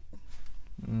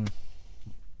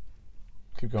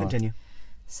 Keep going. Continue.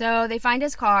 So they find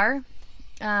his car.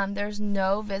 There's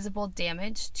no visible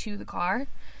damage to the car.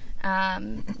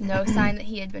 No sign that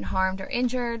he had been harmed or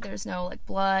injured. There's no, like,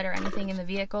 blood or anything in the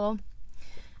vehicle.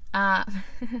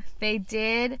 They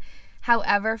did,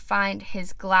 however, find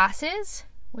his glasses,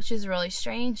 which is really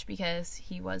strange because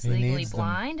he was legally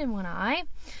blind in one eye.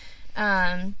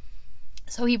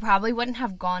 So he probably wouldn't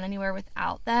have gone anywhere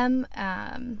without them.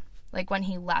 Like, when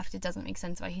he left, it doesn't make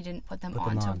sense why he didn't put them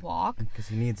on to walk. Because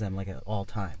he needs them, like, at all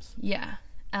times. Yeah.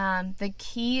 The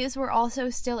keys were also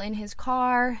still in his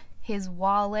car, his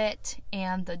wallet,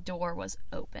 and the door was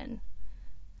open.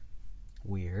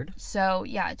 Weird. So,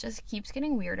 yeah, it just keeps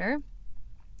getting weirder.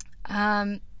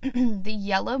 The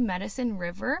Yellow Medicine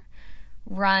River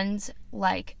runs,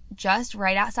 like, just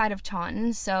right outside of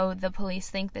Taunton, so the police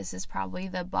think this is probably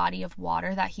the body of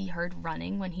water that he heard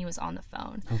running when he was on the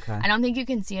phone. Okay. I don't think you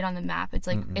can see it on the map. It's,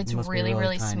 like, it's really,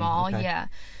 really small. Okay. Yeah.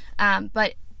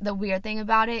 But the weird thing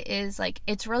about it is, like,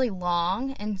 it's really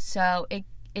long, and so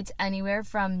it's anywhere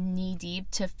from knee deep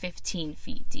to 15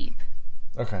 feet deep.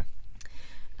 Okay.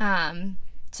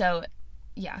 So,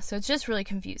 yeah, so it's just really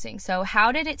confusing. So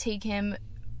how did it take him,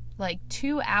 like,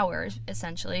 2 hours,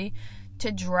 essentially,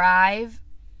 to drive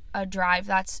a drive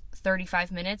that's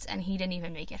 35 minutes, and he didn't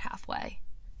even make it halfway?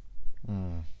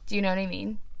 Do you know what I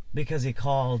mean? Because he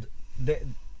called...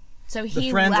 So The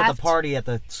he friends left, at the party at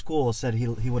the school said he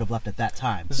would have left at that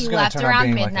time. This He is going left to turn out around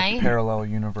being midnight. like a parallel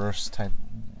universe type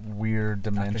weird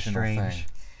dimensional thing. Strange.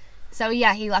 So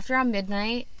yeah, he left around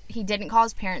midnight. He didn't call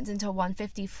his parents until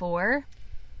 1:54,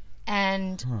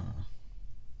 and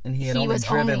And he had He only was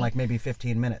driven only- like maybe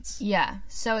 15 minutes. yeah,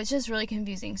 so it's just really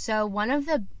confusing. So one of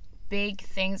the big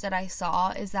things that I saw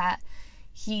is that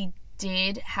he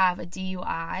did have a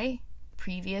DUI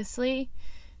previously.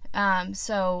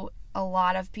 So a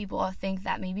lot of people think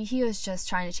that maybe he was just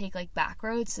trying to take like back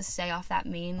roads to stay off that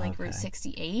main like Route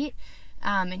 68.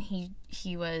 And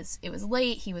it was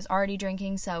late. He was already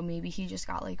drinking, so maybe he just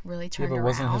got like really Yeah, turned but around.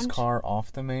 wasn't his car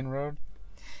off the main road?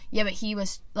 Yeah, but he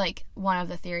was like, one of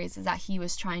the theories is that he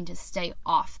was trying to stay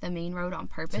off the main road on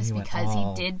purpose he went because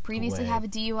all he did previously the way. have a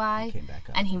DUI Came back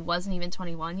up. and he wasn't even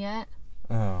 21 yet.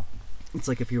 Oh. It's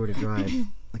like if you were to drive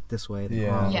like this way, then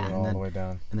Yeah, Yeah. all the way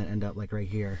down. and then end up like right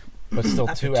here. But still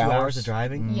After 2 2 hours? hours of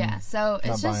driving. Yeah, so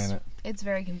it's Not buying just it. it's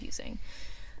very confusing.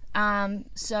 So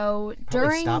Probably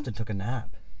during stopped and took a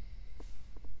nap.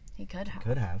 he could have.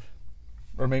 Could have.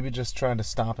 Or maybe just trying to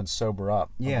stop and sober up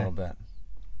a Yeah. little bit.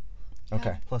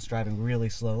 Okay. Plus driving really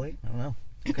slowly. I don't know.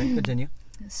 Okay, continue.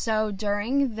 So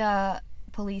during the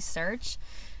police search,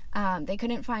 they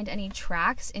couldn't find any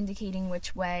tracks indicating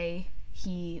which way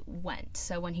he went.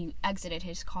 So when he exited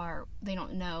his car, they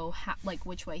don't know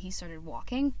which way he started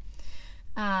walking.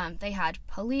 They had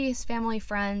police, family,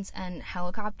 friends, and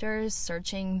helicopters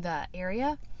searching the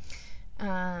area.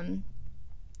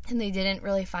 And they didn't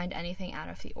really find anything out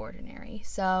of the ordinary.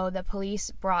 So the police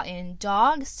brought in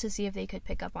dogs to see if they could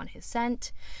pick up on his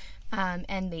scent.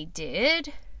 And they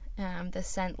did. The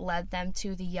scent led them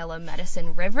to the Yellow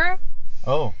Medicine River.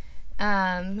 Oh.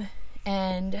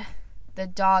 And the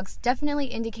dogs definitely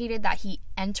indicated that he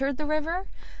entered the river,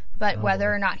 but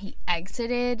whether or not he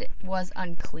exited was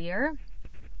unclear.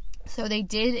 So they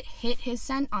did hit his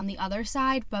scent on the other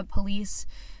side, but police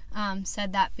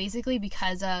said that basically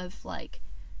because of like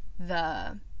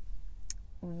the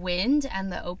wind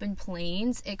and the open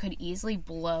plains, it could easily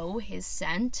blow his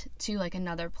scent to like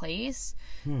another place.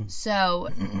 So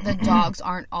the dogs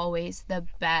aren't always the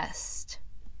best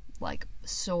like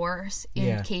source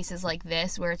in cases like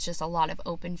this where it's just a lot of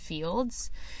open fields.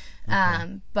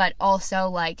 But also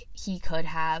like he could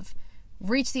have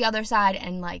reached the other side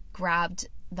and like grabbed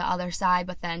the other side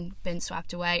but then been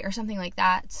swept away or something like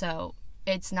that. So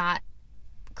it's not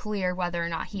clear whether or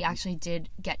not he actually did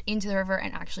get into the river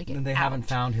and actually get And they out. haven't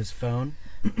found his phone.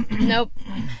 Nope,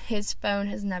 his phone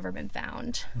has never been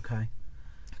found. Okay.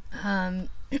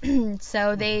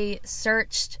 So they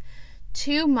searched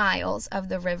 2 miles of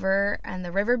the river and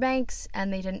the riverbanks,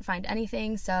 and they didn't find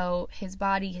anything. So his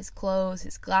body, his clothes,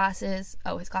 his glasses,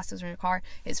 his glasses were in the car,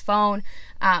 his phone,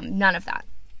 none of that.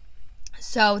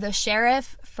 So the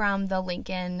sheriff from the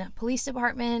Lincoln Police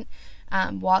Department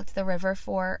walked the river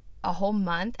for a whole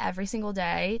month every single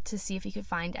day to see if he could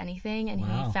find anything, and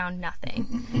he found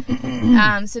nothing.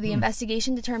 So the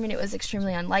investigation determined it was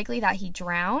extremely unlikely that he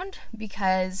drowned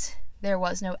because there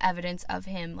was no evidence of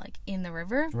him like in the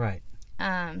river. Right.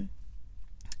 And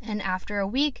after a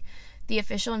week, the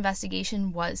official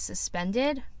investigation was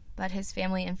suspended, but his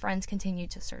family and friends continued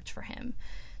to search for him.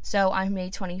 So on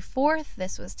May 24th,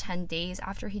 this was 10 days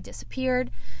after he disappeared,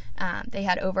 they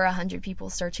had over 100 people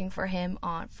searching for him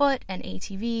on foot and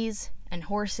ATVs and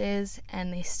horses,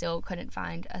 and they still couldn't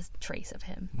find a trace of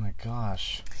him. My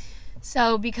gosh.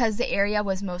 So because the area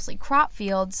was mostly crop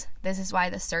fields, this is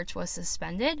why the search was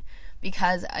suspended,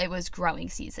 because it was growing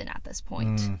season at this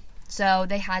point. So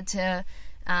they had to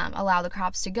allow the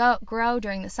crops to grow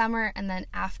during the summer, and then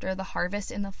after the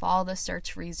harvest in the fall, the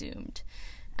search resumed.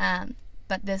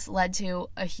 But this led to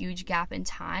a huge gap in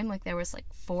time. Like there was like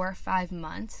 4 or 5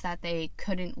 months that they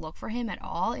couldn't look for him at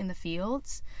all in the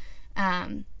fields.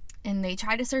 And they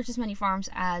tried to search as many farms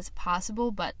as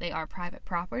possible, but they are private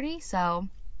property. So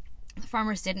the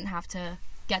farmers didn't have to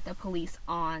get the police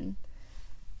on.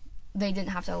 They didn't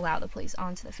have to allow the police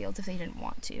onto the fields if they didn't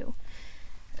want to.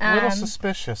 A little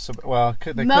suspicious. Well, they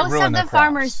could Most ruin of their the crops.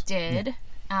 farmers did.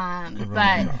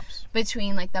 But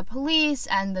between like the police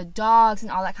and the dogs and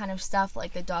all that kind of stuff,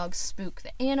 like the dogs spook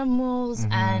the animals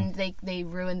and they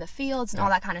ruin the fields and all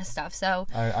that kind of stuff. So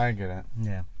I get it.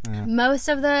 Yeah. most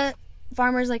of the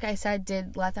farmers, like I said,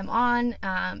 did let them on.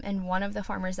 And one of the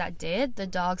farmers that did, the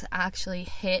dogs actually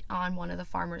hit on one of the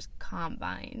farmers'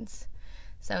 combines.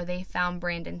 So they found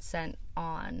Brandon's scent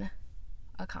on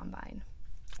a combine.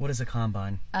 What is a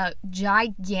combine? A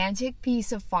gigantic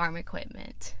piece of farm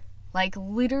equipment. Like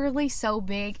literally so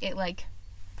big it like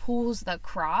pulls the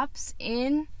crops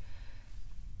in.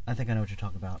 I think I know what you're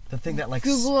talking about. The thing that like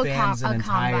Google spans an a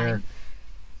entire combine.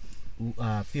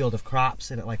 field of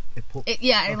crops, and it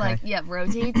it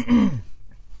rotates.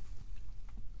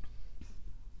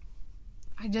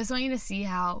 I just want you to see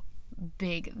how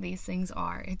big these things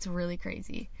are. It's really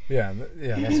crazy. Yeah,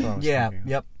 that's what I was thinking.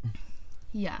 Yep.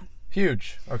 Yeah.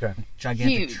 Huge. Okay.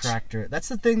 Gigantic Huge. tractor. That's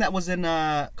the thing that was in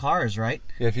Cars, right?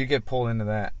 Yeah, if you get pulled into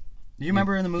that, You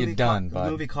remember in the movie you're done, the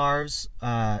bud. movie Cars,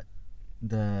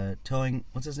 the towing,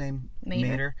 what's his name?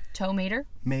 Mater. Tow Mater.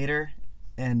 Mater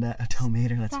and Tow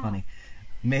Mater, that's Stop. funny.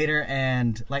 Mater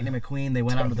and Lightning McQueen, they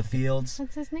went out to the fields.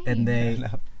 What's his name? And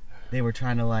they were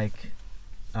trying to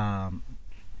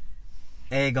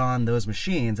egg on those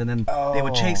machines, and then they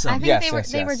would chase I them. think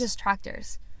they were just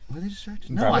tractors. Were they just tractors?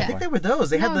 No, Probably. I think they were those.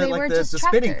 They had No, they were the just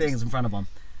spinning tractors. things in front of them.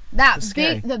 That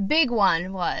scary. the big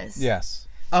one was. yes.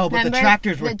 Oh, but Remember? the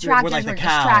tractors were The tractors like the were just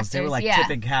cows. They were tractors, like yeah.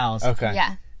 tipping cows. Okay.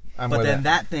 Yeah. I'm But with then it.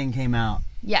 that thing came out.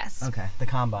 Yes. Okay, the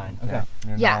combine. Okay. Yeah.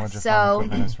 Your Yeah, knowledge of so- farm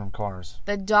equipment is from Cars.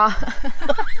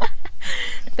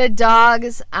 The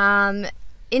dogs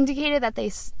indicated that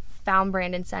they found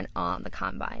Brandon's scent on the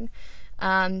combine.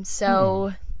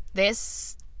 So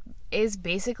this is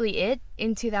basically it.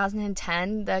 In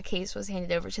 2010, the case was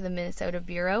handed over to the Minnesota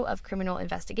Bureau of Criminal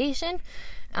Investigation,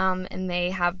 and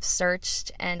they have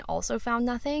searched and also found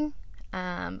nothing.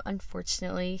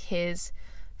 Unfortunately, his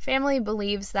family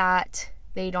believes that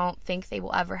they don't think they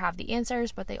will ever have the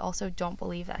answers, but they also don't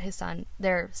believe that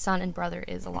their son and brother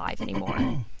is alive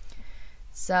anymore.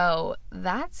 So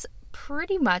that's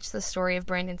pretty much the story of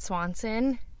Brandon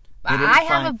Swanson. They didn't I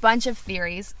have a find- bunch of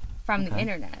theories from the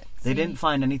internet. They didn't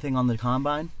find anything on the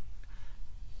combine.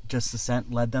 Just the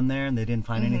scent led them there, and they didn't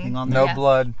find anything on there. No Yeah.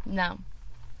 blood. No.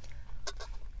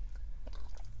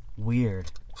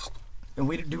 Weird.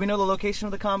 And do we know the location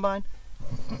of the combine?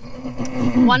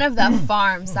 One of the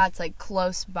farms that's like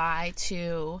close by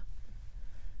to.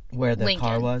 Where the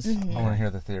car Lincoln. was? I want to hear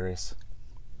the theories.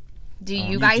 Do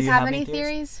you do guys you have have any any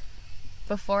theories?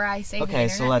 Before I say the Okay,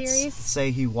 internet so let's theories?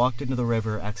 say he walked into the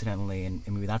river accidentally, and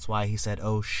maybe that's why he said,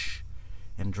 "Oh shh,"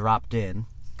 and dropped in,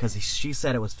 because she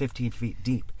said it was 15 feet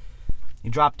deep. He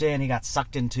dropped in, he got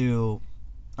sucked into,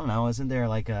 I don't know, isn't there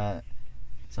like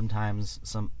sometimes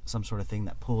some sort of thing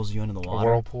that pulls you into the A water,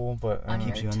 whirlpool, but On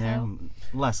keeps you in there?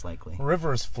 Less likely.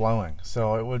 river is flowing,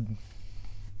 so it would.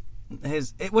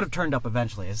 It would have turned up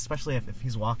eventually, especially if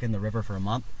he's walking the river for a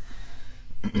month.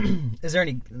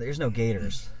 There's no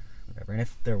gators, whatever, and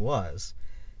if there was,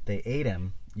 they ate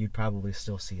him, you'd probably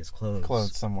still see his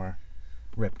Clothes somewhere.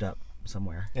 ripped up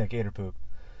somewhere. Yeah, gator poop.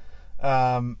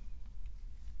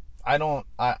 I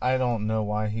don't know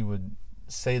why he would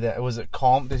say that. Was it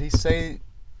calm? Did he say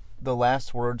the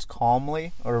last words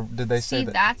calmly, or did they say See,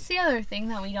 that? that's the other thing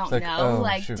that we don't like, know. oh,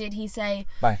 Like, shoot. did he say,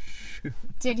 Bye.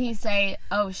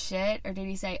 oh shit? Or did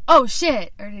he say, oh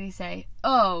shit? Or did he say,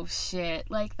 oh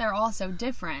shit? Like, they're all so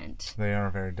different. They are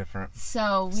very different.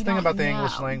 So, we Just don't think about the know.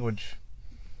 English language.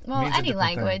 Well, means a any different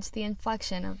thing. language, the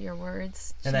inflection of your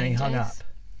words And then he hung up. changes.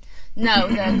 No,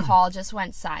 the call just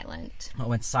went silent. Oh, it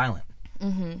went silent.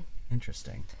 Mm-hmm.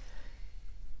 Interesting.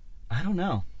 I don't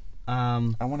know.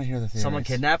 I want to hear the theories. Someone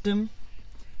kidnapped him,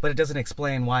 but it doesn't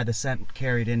explain why the scent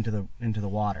carried into the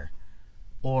water,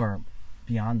 or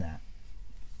beyond that.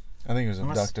 I think he was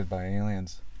Unless- abducted by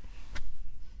aliens.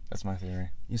 That's my theory.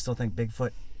 You still think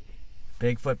Bigfoot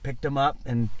picked him up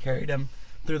and carried him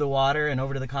through the water and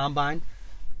over to the combine?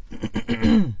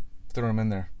 Threw him in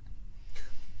there.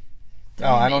 Threw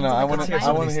Oh, him I don't know. into I the want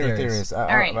combine? to these hear the theories. theories. All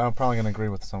right. I'm probably going to agree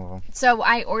with some of them. So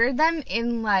I ordered them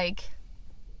in like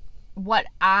what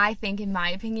I think, in my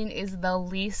opinion, is the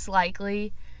least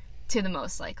likely to the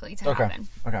most likely to Okay. happen.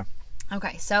 Okay.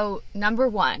 Okay, so number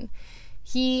one,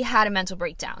 he had a mental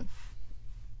breakdown.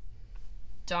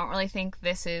 Don't really think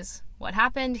this is what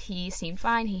happened. He seemed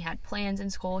fine. He had plans in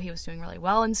school. He was doing really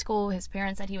well in school. His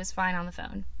parents said he was fine on the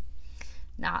phone.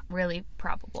 Not really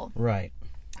probable. Right.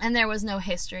 And there was no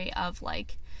history of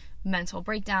like mental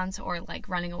breakdowns or like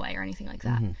running away or anything like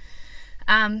that.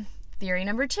 Theory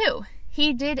number two,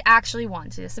 he did actually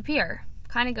want to disappear.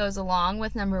 Kind of goes along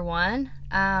with number one.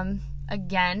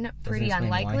 Again, pretty Doesn't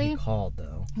explain unlikely. Why he called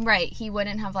though. Right, he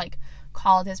wouldn't have like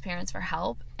called his parents for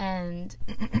help and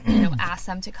asked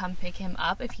them to come pick him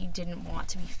up if he didn't want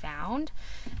to be found.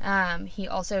 He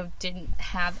also didn't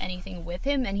have anything with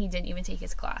him, and he didn't even take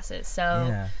his classes. So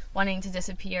Yeah. wanting to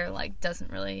disappear like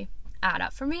doesn't really add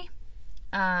up for me.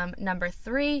 Number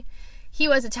three, he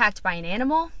was attacked by an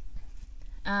animal.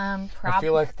 I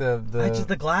feel like the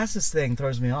The glasses thing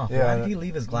throws me off. Yeah, Why did he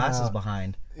leave his glasses no.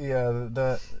 behind? yeah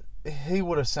he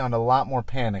would have sounded a lot more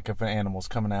panic if an animal's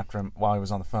coming after him while he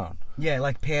was on the phone. Yeah,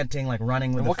 like panting, like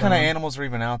running with And the what phone. kind of animals are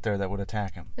even out there that would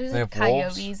attack him? There's They like have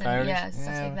wolves, coyotes and coyotes? stuff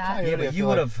like that. coyote, Yeah, I but you feel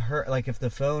would like have heard, like, if the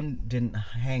phone didn't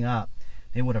hang up,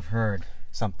 they would have heard,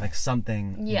 something. like,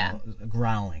 something, Yeah.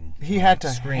 Growling. He had to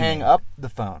screaming. hang up the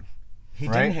phone. He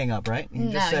right? didn't hang up, right? He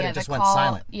No, just said yeah, it just the went call,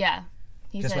 silent. Yeah.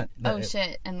 He Just said, went- "Oh it-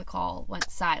 shit," and the call went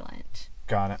silent.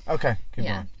 Got it. Okay. Keep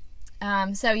Yeah.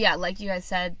 going. So yeah, like you guys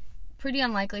said, pretty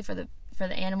unlikely for the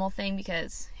animal thing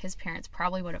because his parents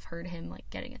probably would have heard him like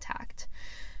getting attacked.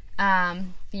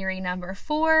 Theory number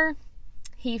 4,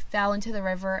 he fell into the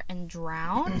river and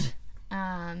drowned.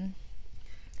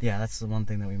 Yeah, that's the one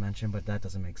thing that we mentioned, but that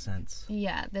doesn't make sense.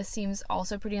 Yeah, this seems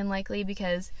also pretty unlikely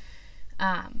because,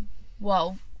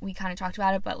 well, we kind of talked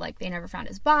about it, but like they never found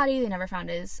his body, they never found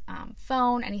his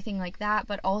phone, anything like that.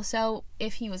 But also,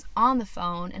 if he was on the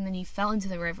phone and then he fell into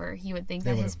the river, you would think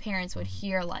that his parents would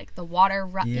hear like the water,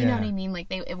 you know what I mean? Like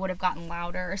it would have gotten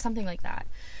louder or something like that.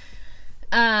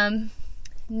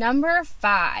 Number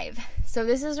 5. So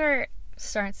this is where it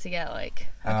starts to get like,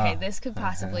 okay, this could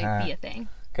possibly be a thing.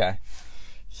 Okay.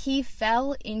 He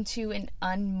fell into an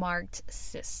unmarked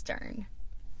cistern.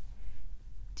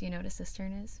 Do you know what a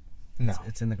cistern is? No.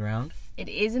 It's in the ground. It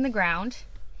is in the ground.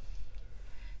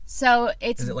 So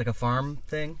it's... Is it like a farm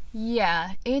thing?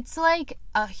 Yeah. It's like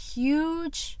a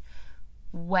huge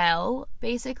well,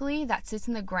 basically, that sits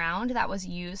in the ground that was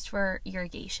used for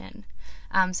irrigation.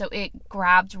 So it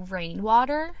grabbed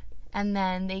rainwater, and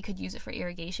then they could use it for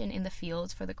irrigation in the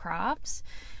fields for the crops.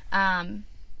 Yeah,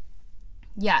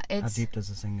 How it's deep does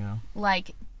this thing go?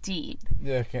 like deep.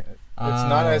 Yeah, it's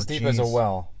not as deep as a jeez.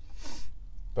 well,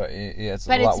 but yeah, it's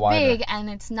But a lot it's wider. big, and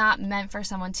it's not meant for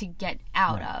someone to get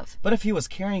out of. But if he was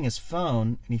carrying his phone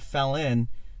and he fell in,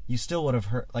 you still would have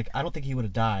heard. Like, I don't think he would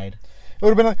have died. It would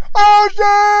have been like,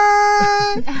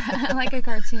 oh shit! Like a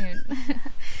cartoon.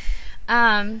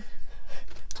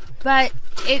 But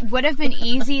it would have been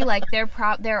easy. Like there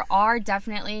are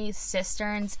definitely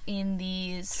cisterns in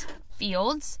these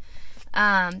fields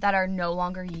that are no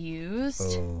longer used.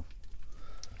 Oh.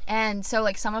 And so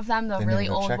like some of them, the They really need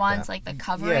to go old check ones, that. like the Yeah,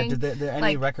 covering. did there any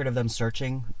like- record of them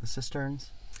searching the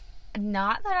cisterns?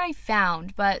 Not that I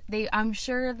found, but I'm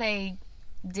sure they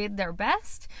did their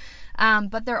best.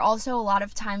 But they're also a lot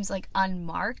of times like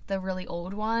unmarked, the really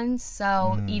old ones.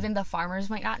 So even the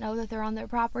farmers might not know that they're on their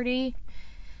property.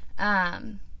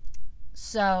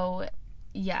 So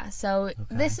yeah, so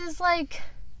this is like,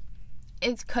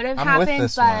 it could have I'm with happened,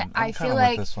 this but one. I feel with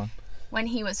like this one. when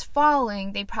he was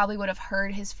falling, they probably would have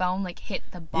heard his phone like hit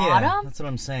the Yeah, bottom. that's what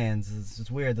I'm saying. It's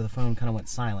weird that the phone kind of went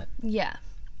silent. Yeah.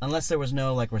 Unless there was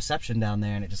no like reception down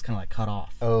there and it just kind of like cut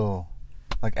off. Oh,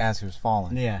 like as he was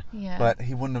falling. Yeah. Yeah. But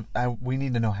he wouldn't have. We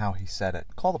need to know how he said it.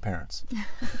 Call the parents.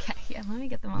 Okay, yeah, let me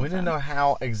get them on We the need to phone. know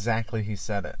how exactly he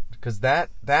said it, because that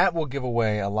will give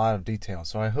away a lot of detail.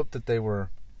 So I hope that they were,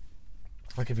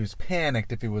 like, if he was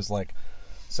panicked, if he was like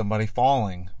somebody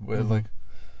falling, with like,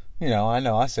 you know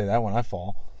I say that when I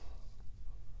fall.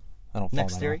 I don't fall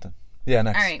Next that theory? often. Yeah,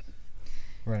 next. All right.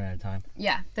 We're running out of time.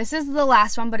 Yeah, this is the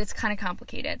last one, but it's kind of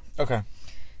complicated. Okay.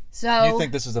 So You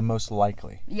think this is the most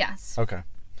likely? yes, Okay.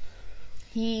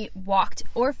 he walked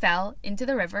or fell into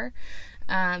the river,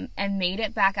 and made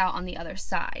it back out on the other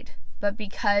side. But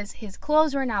because his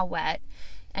clothes were now wet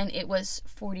and it was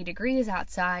 40 degrees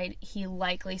outside, he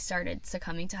likely started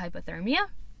succumbing to hypothermia.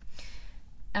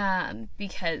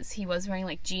 Because he was wearing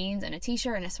like jeans and a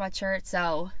t-shirt and a sweatshirt,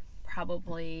 so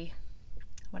probably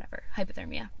whatever,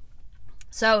 hypothermia.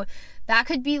 So that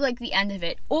could be like the end of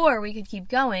it. Or we could keep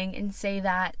going and say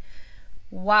that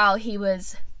while he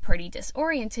was pretty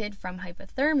disoriented from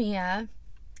hypothermia,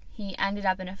 he ended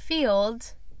up in a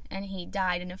field and he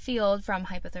died in a field from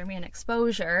hypothermia and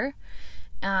exposure.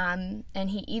 And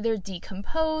he either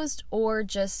decomposed or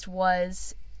just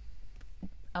was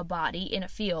a body in a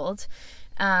field.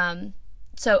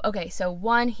 So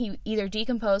one, he either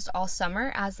decomposed all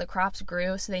summer as the crops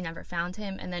grew, so they never found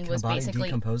him, and then Can was a body basically,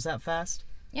 decompose that fast?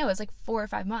 yeah, it was like 4 or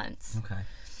 5 months. Okay.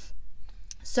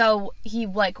 So he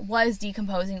like was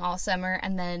decomposing all summer,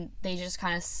 and then they just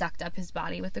kind of sucked up his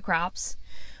body with the crops,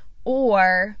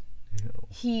 or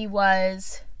he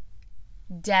was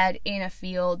dead in a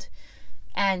field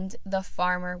and the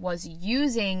farmer was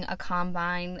using a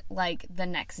combine like the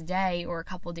next day or a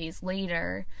couple days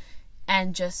later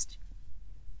and just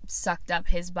sucked up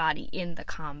his body in the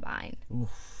combine.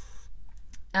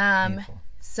 Painful.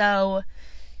 So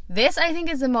this I think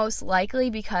is the most likely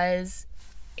because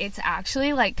it's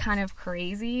actually like kind of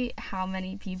crazy how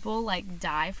many people like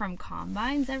die from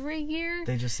combines every year.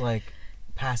 They just like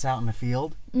pass out in the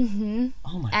field. Mm-hmm.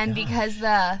 Oh my god! And because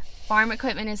the farm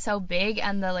equipment is so big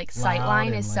and the like sight Loud line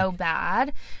and, is like... so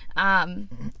bad,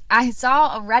 I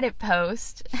saw a Reddit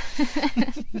post.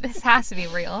 This has to be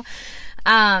real.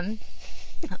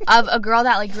 Of a girl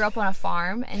that like grew up on a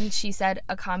farm, and she said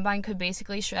a combine could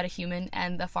basically shred a human,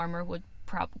 and the farmer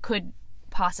could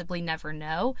possibly never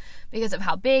know because of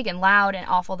how big and loud and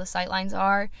awful the sight lines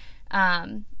are.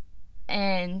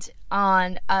 And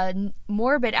on a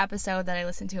morbid episode that I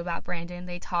listened to about Brandon,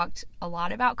 they talked a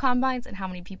lot about combines and how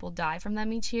many people die from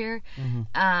them each year.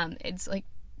 Mm-hmm. It's like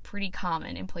pretty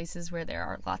common in places where there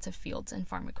are lots of fields and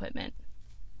farm equipment,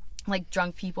 like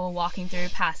drunk people walking through,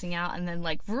 passing out, and then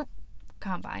like whoop,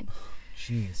 combine.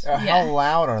 Jeez. How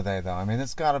loud are they though? I mean,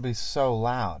 it's got to be so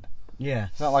loud. Yeah.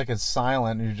 It's not like it's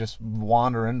silent and you just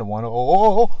wander into one.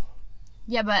 Oh.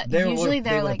 Yeah, but they usually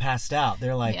they're would like have passed out.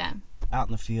 They're like yeah. out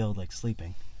in the field, like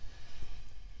sleeping.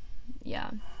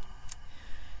 Yeah.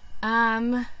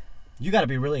 You got to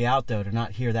be really out though to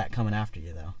not hear that coming after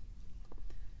you though.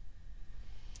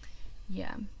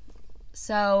 Yeah.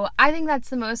 So I think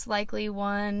that's the most likely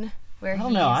one where I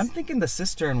don't know. I'm thinking the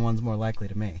cistern one's more likely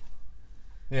to me.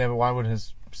 Yeah, but why would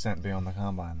his scent be on the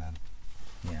combine then?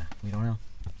 Yeah, we don't know.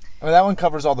 I mean, that one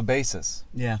covers all the bases.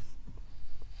 Yeah.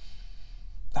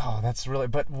 Oh, that's really...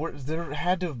 But there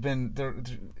had to have been...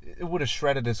 It would have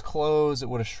shredded his clothes. It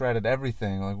would have shredded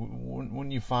everything. Like,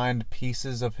 wouldn't you find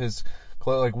pieces of his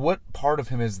clothes? Like, what part of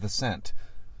him is the scent?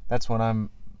 That's what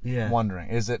I'm wondering.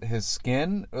 Is it his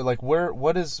skin? Or like,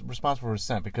 what is responsible for his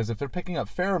scent? Because if they're picking up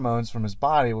pheromones from his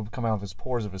body, it would come out of his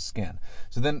pores of his skin.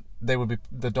 So then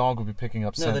the dog would be picking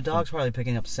up scent. No, the dog's probably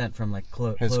picking up scent from like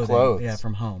his clothing. Clothes. Yeah,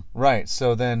 from home. Right.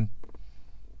 So then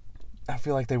I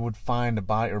feel like they would find a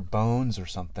body or bones or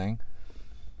something.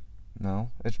 No,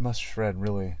 it must shred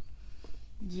really.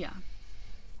 Yeah.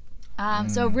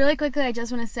 So really quickly, I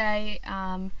just want to say,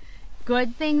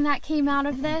 good thing that came out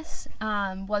of this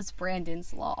was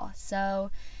Brandon's Law. So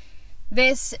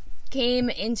this came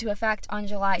into effect on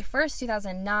July 1st,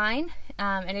 2009,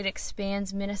 and it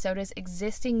expands Minnesota's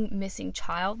existing missing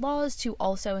child laws to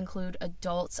also include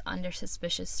adults under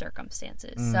suspicious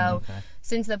circumstances.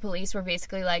 Since the police were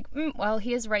basically like, well,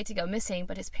 he has a right to go missing,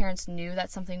 but his parents knew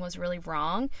that something was really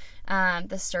wrong,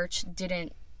 the search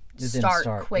didn't start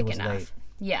quick enough. Late.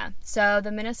 Yeah. So the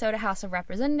Minnesota House of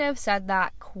Representatives said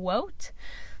that, quote,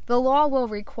 the law will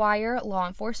require law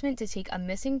enforcement to take a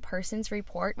missing persons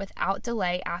report without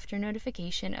delay after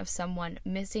notification of someone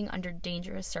missing under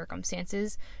dangerous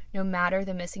circumstances, no matter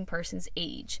the missing person's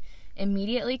age.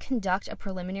 Immediately conduct a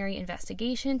preliminary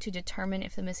investigation to determine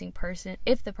if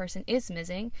the person is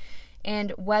missing,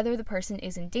 and whether the person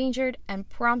is endangered, and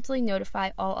promptly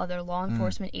notify all other law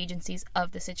enforcement agencies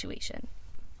of the situation.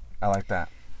 I like that.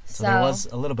 So there was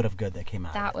a little bit of good that came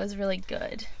out. That was really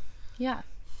good. Yeah.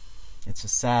 It's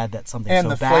just sad that something And so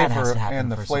the bad flavor has to happen.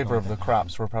 and the for flavor of something the like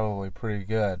crops were probably pretty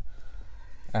good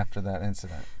after that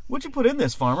incident. What'd you put in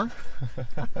this, farmer?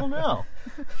 I don't know.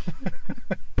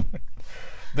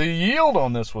 The yield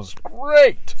on this was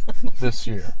great this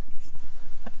year.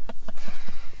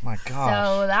 My gosh.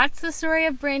 So that's the story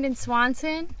of Brandon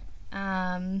Swanson.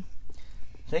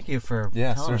 Thank you for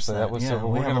Yeah, telling us seriously, that was Yeah, so. we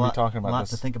We're have going a to be talking about lot this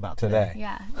to think about today.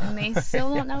 Yeah, and they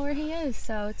still don't know where he is,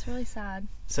 so it's really sad.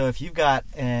 So if you've got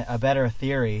a better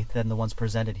theory than the ones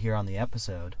presented here on the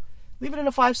episode, leave it in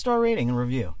a 5-star rating and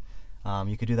review.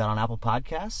 You could do that on Apple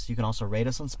Podcasts. You can also rate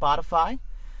us on Spotify.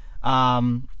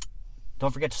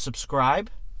 Don't forget to subscribe.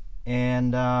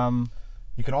 And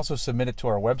you can also submit it to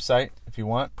our website if you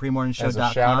want. premorningshow.com. As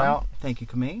a shout out. Thank you,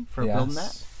 Camille, for building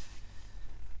that.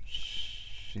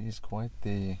 She's quite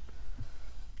the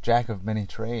jack of many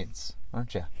trades,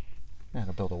 aren't you? Yeah,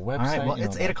 to build a website. All right, well, you know,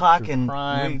 it's about 8 o'clock true and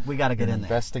crime, we got to get an in there.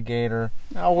 Investigator.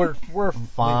 No, we're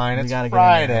fine. We it's gotta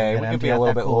get in there. Friday. We We gotta could empty be a out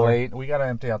little that bit cooler. late. We got to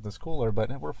empty out this cooler,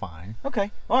 but we're fine.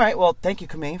 Okay. All right. Well, thank you,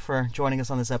 Camille, for joining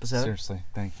us on this episode. Seriously,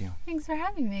 thank you. Thanks for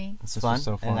having me. This This was was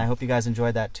so fun. and I hope you guys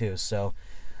enjoyed that too. So,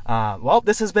 well,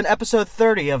 this has been episode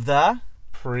 30 of the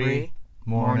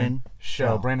Pre-morning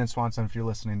show. Brandon Swanson, if you're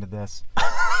listening to this,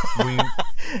 we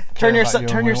turn care about you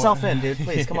and we yourself want- in, dude.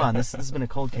 Please, come on. This has been a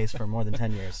cold case for more than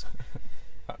 10 years.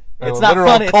 A It's not literal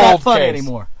funny. It's not cold funny case.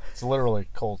 anymore. It's literally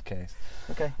cold case.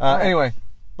 Okay. All right. Anyway, All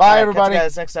bye right, everybody. Catch you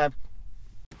guys next time.